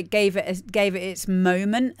kind of like gave it its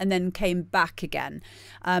moment and then came back again.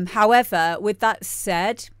 However, with that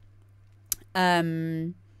said,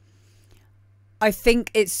 I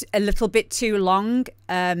think it's a little bit too long.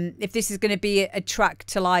 If this is going to be a track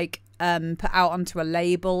to like put out onto a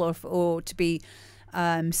label or to be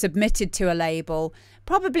submitted to a label,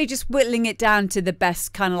 probably just whittling it down to the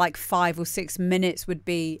best kind of like 5 or 6 minutes would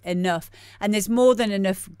be enough. And there's more than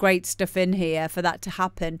enough great stuff in here for that to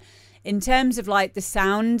happen. In terms of like the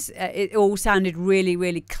sounds, it all sounded really,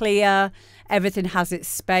 really clear. Everything has its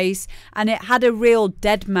space, and it had a real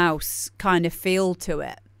deadmau5 kind of feel to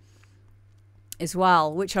it as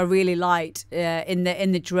well, which I really liked in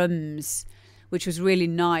the drums, which was really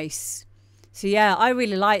nice. So yeah, I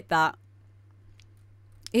really liked that.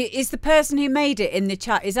 Is the person who made it in the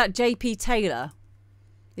chat, is that JP Taylor?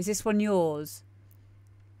 Is this one yours?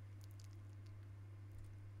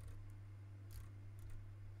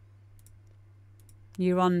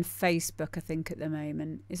 You're on Facebook, I think, at the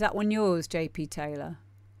moment. Is that one yours, JP Taylor?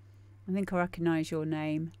 I think I recognise your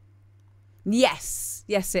name. Yes.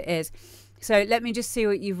 Yes, it is. So let me just see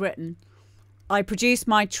what you've written. I produce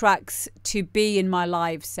my tracks to be in my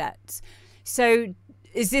live sets. So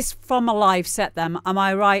is this from a live set then? Am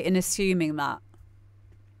I right in assuming that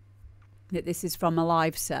this is from a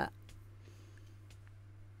live set?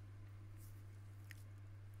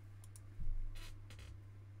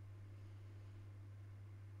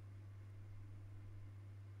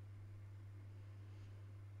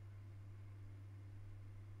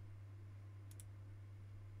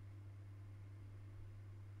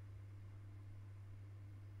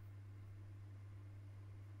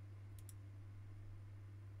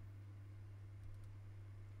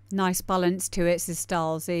 Nice balance to it, says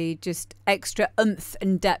Stalsy. Just extra oomph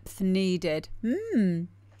and depth needed.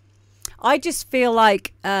 I just feel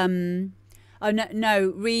like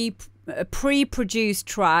pre-produced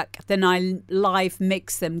track, then I live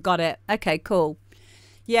mix them. Got it. Okay, cool.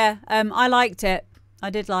 Yeah, I liked it. I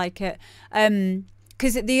did like it.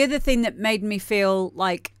 Because the other thing that made me feel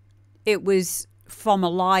like it was from a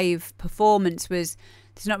live performance was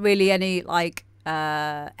there's not really any like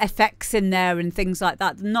effects in there and things like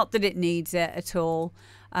that. Not that it needs it at all.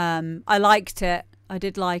 I liked it. I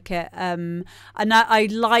did like it. And I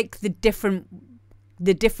like the different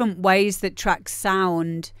ways that tracks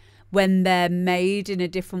sound when they're made in a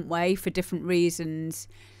different way for different reasons.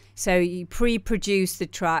 So you pre-produce the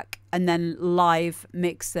track and then live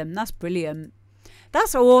mix them. That's brilliant.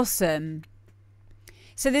 That's awesome.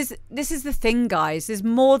 So this is the thing, guys. There's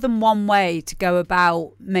more than one way to go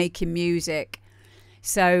about making music.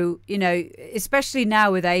 So, you know, especially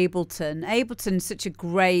now with Ableton. Ableton's such a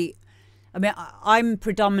great... I mean, I'm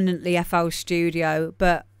predominantly FL Studio,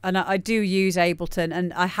 and I do use Ableton,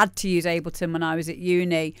 and I had to use Ableton when I was at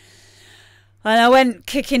uni. And I went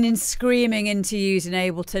kicking and screaming into using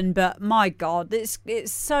Ableton, but my God, it's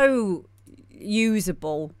so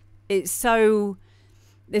usable. There's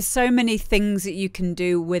so many things that you can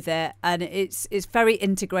do with it, and it's very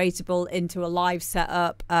integratable into a live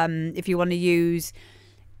setup. If you want to use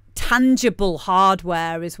tangible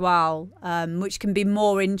hardware as well, which can be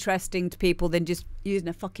more interesting to people than just using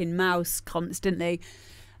a fucking mouse constantly,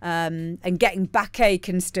 and getting backache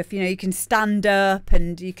and stuff. You know, you can stand up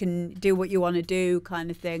and you can do what you want to do, kind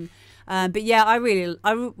of thing. But yeah, I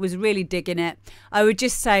was really digging it. I would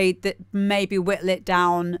just say that maybe whittle it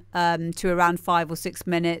down to around 5 or 6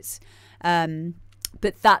 minutes.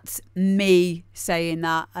 But that's me saying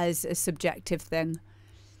that as a subjective thing.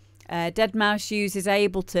 deadmau5 uses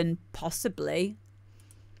Ableton, possibly.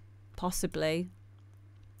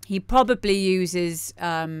 he probably uses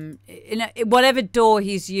whatever DAW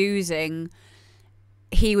he's using.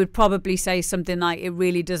 He would probably say something like, "It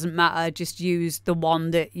really doesn't matter. Just use the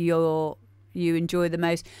one that you enjoy the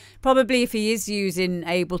most." Probably if he is using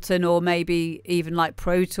Ableton or maybe even like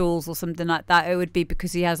Pro Tools or something like that, it would be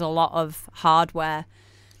because he has a lot of hardware.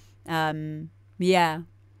 Yeah,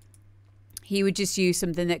 he would just use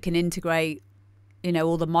something that can integrate, you know,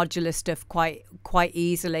 all the modular stuff quite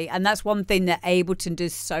easily. And that's one thing that Ableton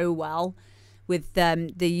does so well with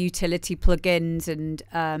the utility plugins, and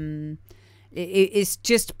it's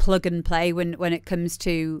just plug and play when it comes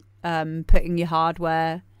to putting your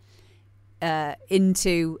hardware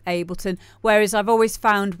into Ableton. Whereas I've always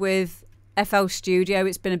found with FL Studio,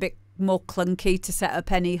 it's been a bit more clunky to set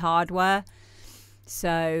up any hardware.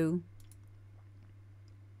 So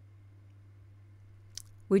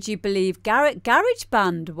would you believe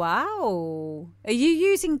GarageBand? Wow. Are you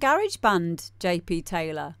using GarageBand, JP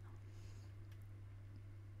Taylor?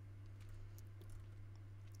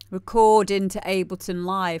 Record into Ableton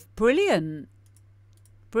Live. Brilliant.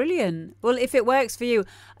 Brilliant. Well, if it works for you.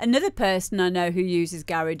 Another person I know who uses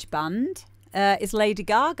GarageBand is Lady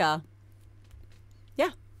Gaga.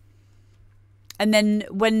 Yeah. And then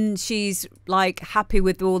when she's like happy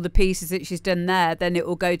with all the pieces that she's done there, then it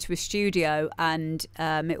will go to a studio and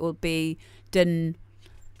it will be done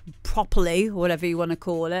properly, whatever you want to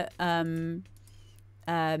call it,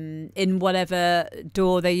 in whatever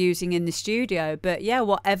DAW they're using in the studio. But yeah,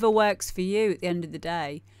 whatever works for you at the end of the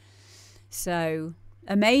day. So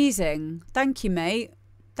amazing. Thank you, mate.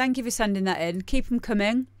 Thank you for sending that in. Keep them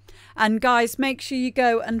coming. And guys, make sure you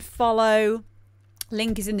go and follow.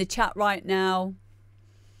 Link is in the chat right now.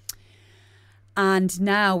 And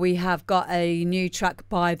now we have got a new track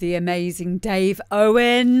by the amazing Dave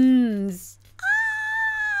Owens.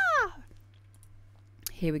 Ah!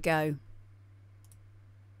 Here we go.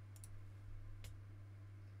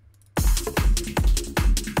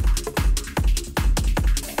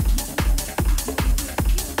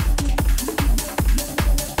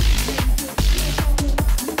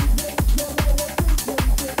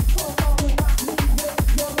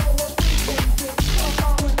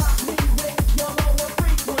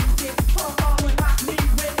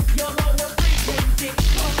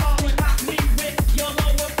 Your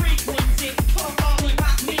lower frequency.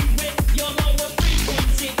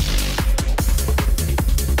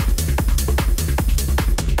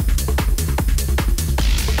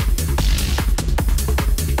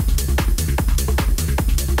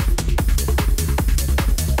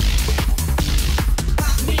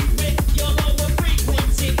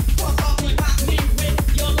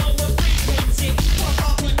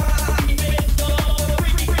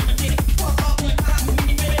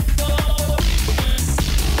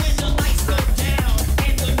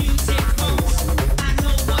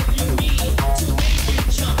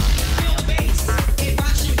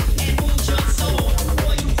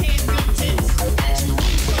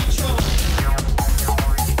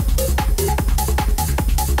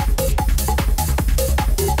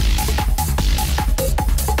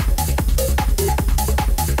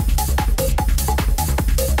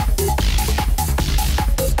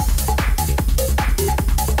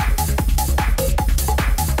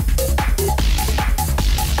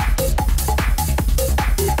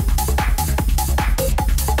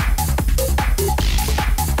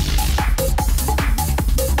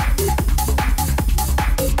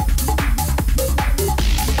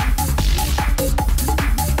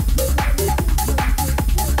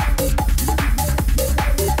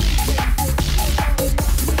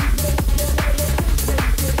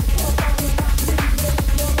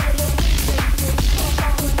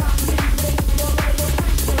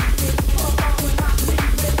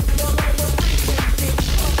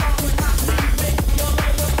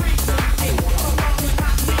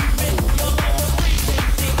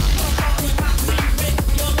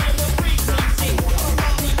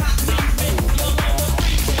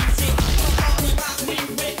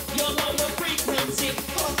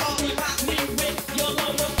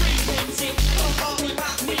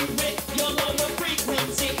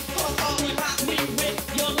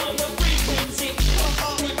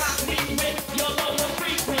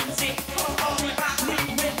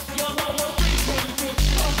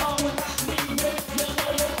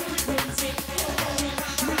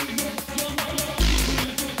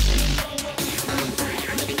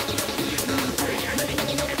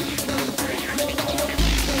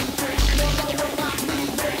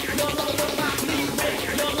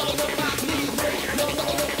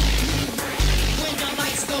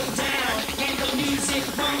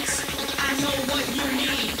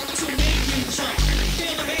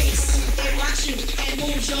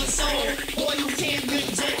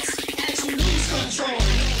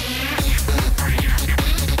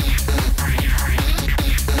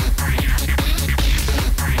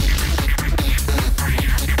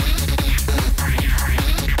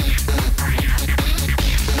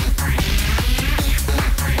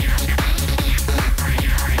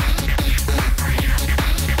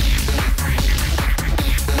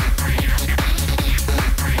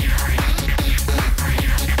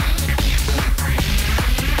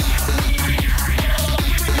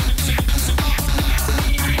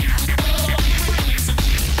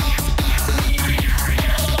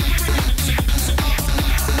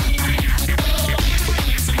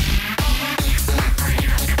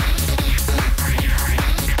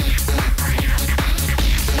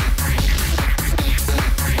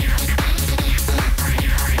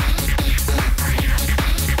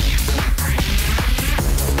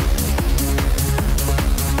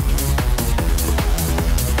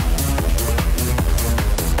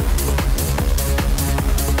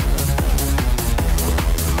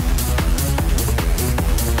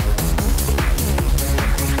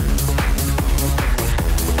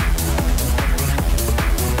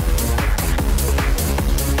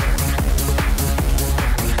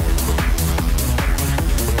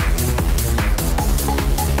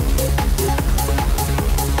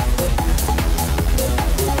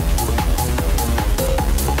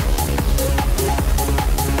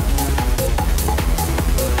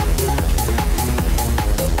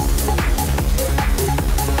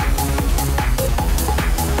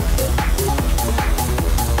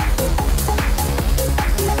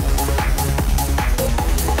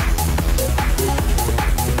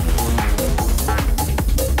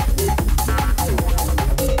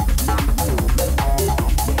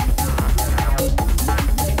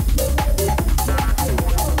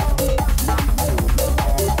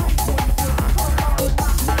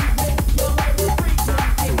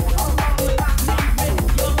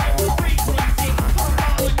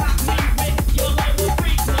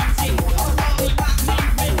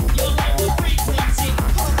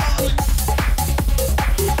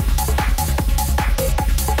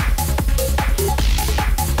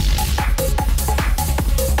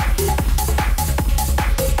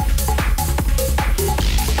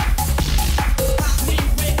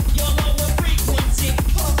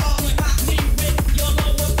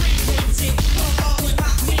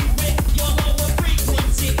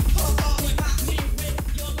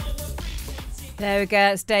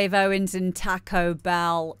 Yoga. It's Dave Owens and Taco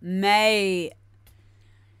Bell. Mate.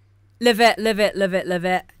 Live it, live it, live it, live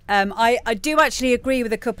it. I do actually agree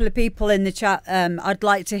with a couple of people in the chat. I'd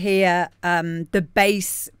like to hear the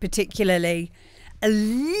bass particularly a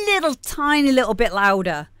little tiny little bit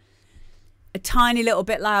louder. A tiny little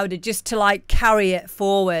bit louder just to like carry it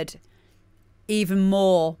forward even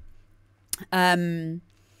more.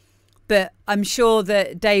 But I'm sure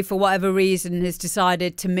that Dave, for whatever reason, has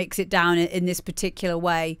decided to mix it down in this particular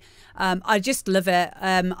way. I just love it.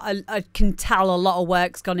 I can tell a lot of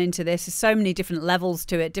work's gone into this. There's so many different levels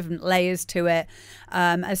to it, different layers to it.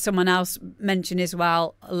 As someone else mentioned as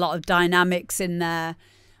well, a lot of dynamics in there.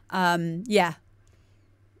 Yeah,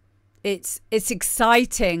 it's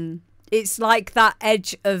exciting. It's like that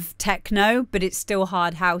edge of techno, but it's still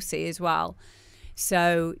hard housey as well.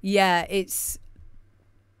 So yeah, it's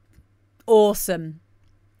awesome.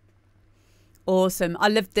 Awesome. I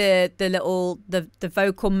love the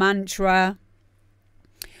vocal mantra,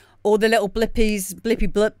 all the little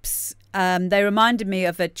blippy blips. They reminded me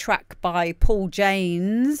of a track by Paul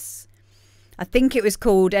Janes. I think it was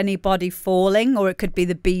called Anybody Falling, or it could be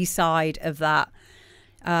the B-side of that.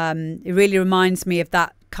 It really reminds me of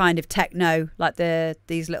that kind of techno, like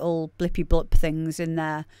these little blippy blip things in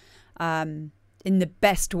there, in the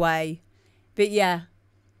best way. But yeah,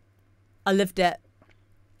 I loved it.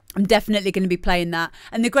 I'm definitely going to be playing that.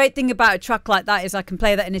 And the great thing about a track like that is I can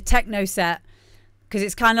play that in a techno set, because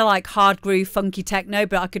it's kind of like hard groove, funky techno,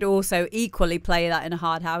 but I could also equally play that in a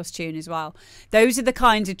hard house tune as well. Those are the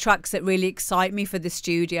kinds of tracks that really excite me for the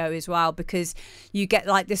studio as well, because you get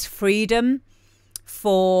like this freedom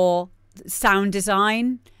for sound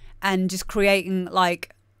design and just creating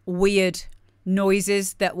like weird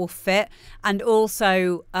noises that will fit, and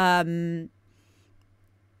also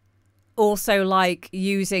like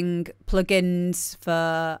using plugins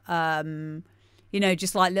for you know,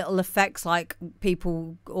 just like little effects. Like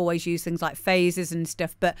people always use things like phasers and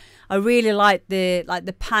stuff, but I really like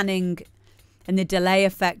the panning and the delay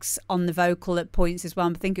effects on the vocal at points as well.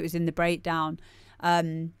 I think it was in the breakdown,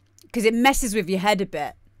 because it messes with your head a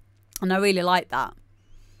bit, and I really like that.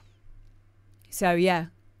 So yeah,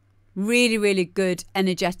 really, really good,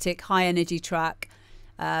 energetic, high energy track,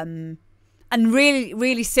 and really,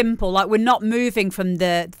 really simple. Like we're not moving from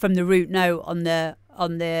the root note on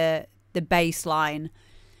the bass line.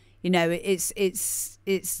 You know, it's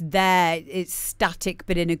there, it's static,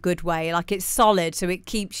 but in a good way. Like it's solid, so it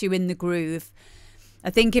keeps you in the groove. I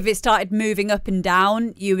think if it started moving up and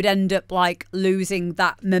down, you would end up like losing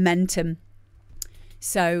that momentum.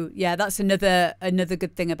 So yeah, that's another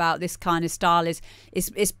good thing about this kind of style is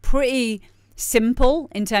it's pretty simple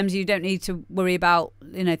in terms of you don't need to worry about,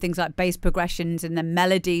 you know, things like bass progressions and then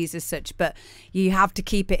melodies as such, but you have to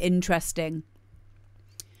keep it interesting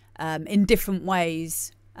in different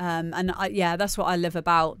ways. Yeah, that's what I love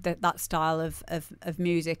about that style of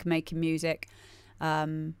music, making music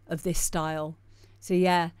of this style. So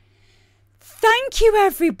yeah, thank you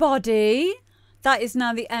everybody. That is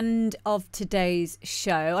now the end of today's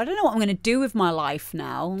show. I don't know what I'm going to do with my life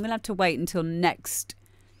now. I'm going to have to wait until next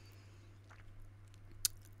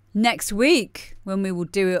week when we will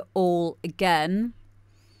do it all again.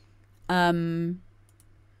 Where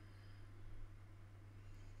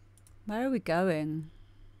are we going?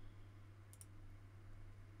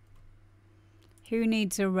 Who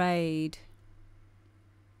needs a raid?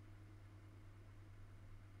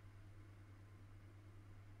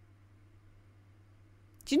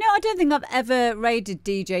 Do you know, I don't think I've ever raided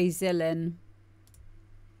DJ Zillin.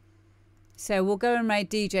 So we'll go and raid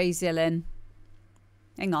DJ Zillin.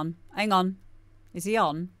 Hang on. Is he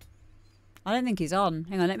on? I don't think he's on.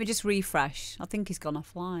 Hang on, let me just refresh. I think he's gone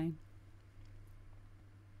offline.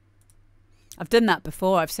 I've done that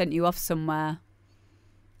before. I've sent you off somewhere,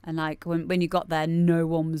 and like when you got there, no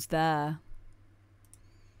one was there.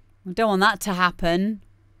 I don't want that to happen.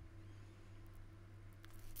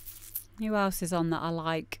 Who else is on that I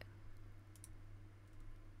like?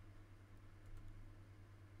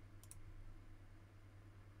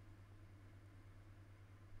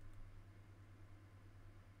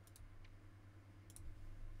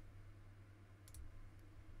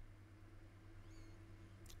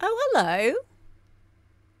 Oh, hello.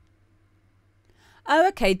 Oh,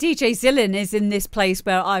 okay. DJ Zillin is in this place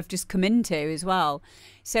where I've just come into as well.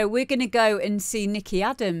 So we're going to go and see Nikki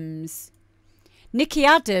Adams. Nikki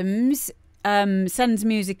Adams sends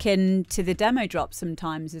music in to the demo drop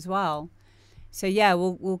sometimes as well. So yeah,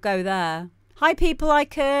 we'll go there. Hi, people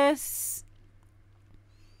like us.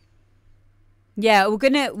 Yeah, we're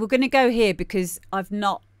gonna go here because I've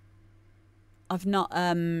not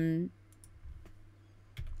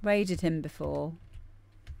raided him before.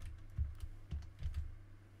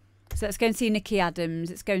 So let's go and see Nikki Adams.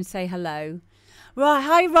 Let's go and say hello. Right,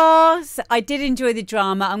 hi Ross. I did enjoy the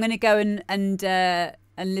drama. I'm going to go and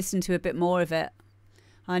listen to a bit more of it.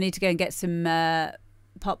 I need to go and get some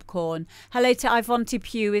popcorn. Hello to Ivonte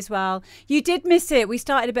Pugh as well. You did miss it. We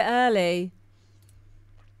started a bit early.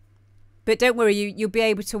 But don't worry, you'll be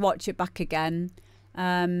able to watch it back again.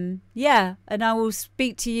 Yeah, and I will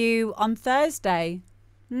speak to you on Thursday.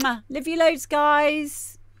 Mwah. Love you loads,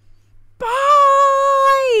 guys.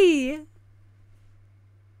 Bye!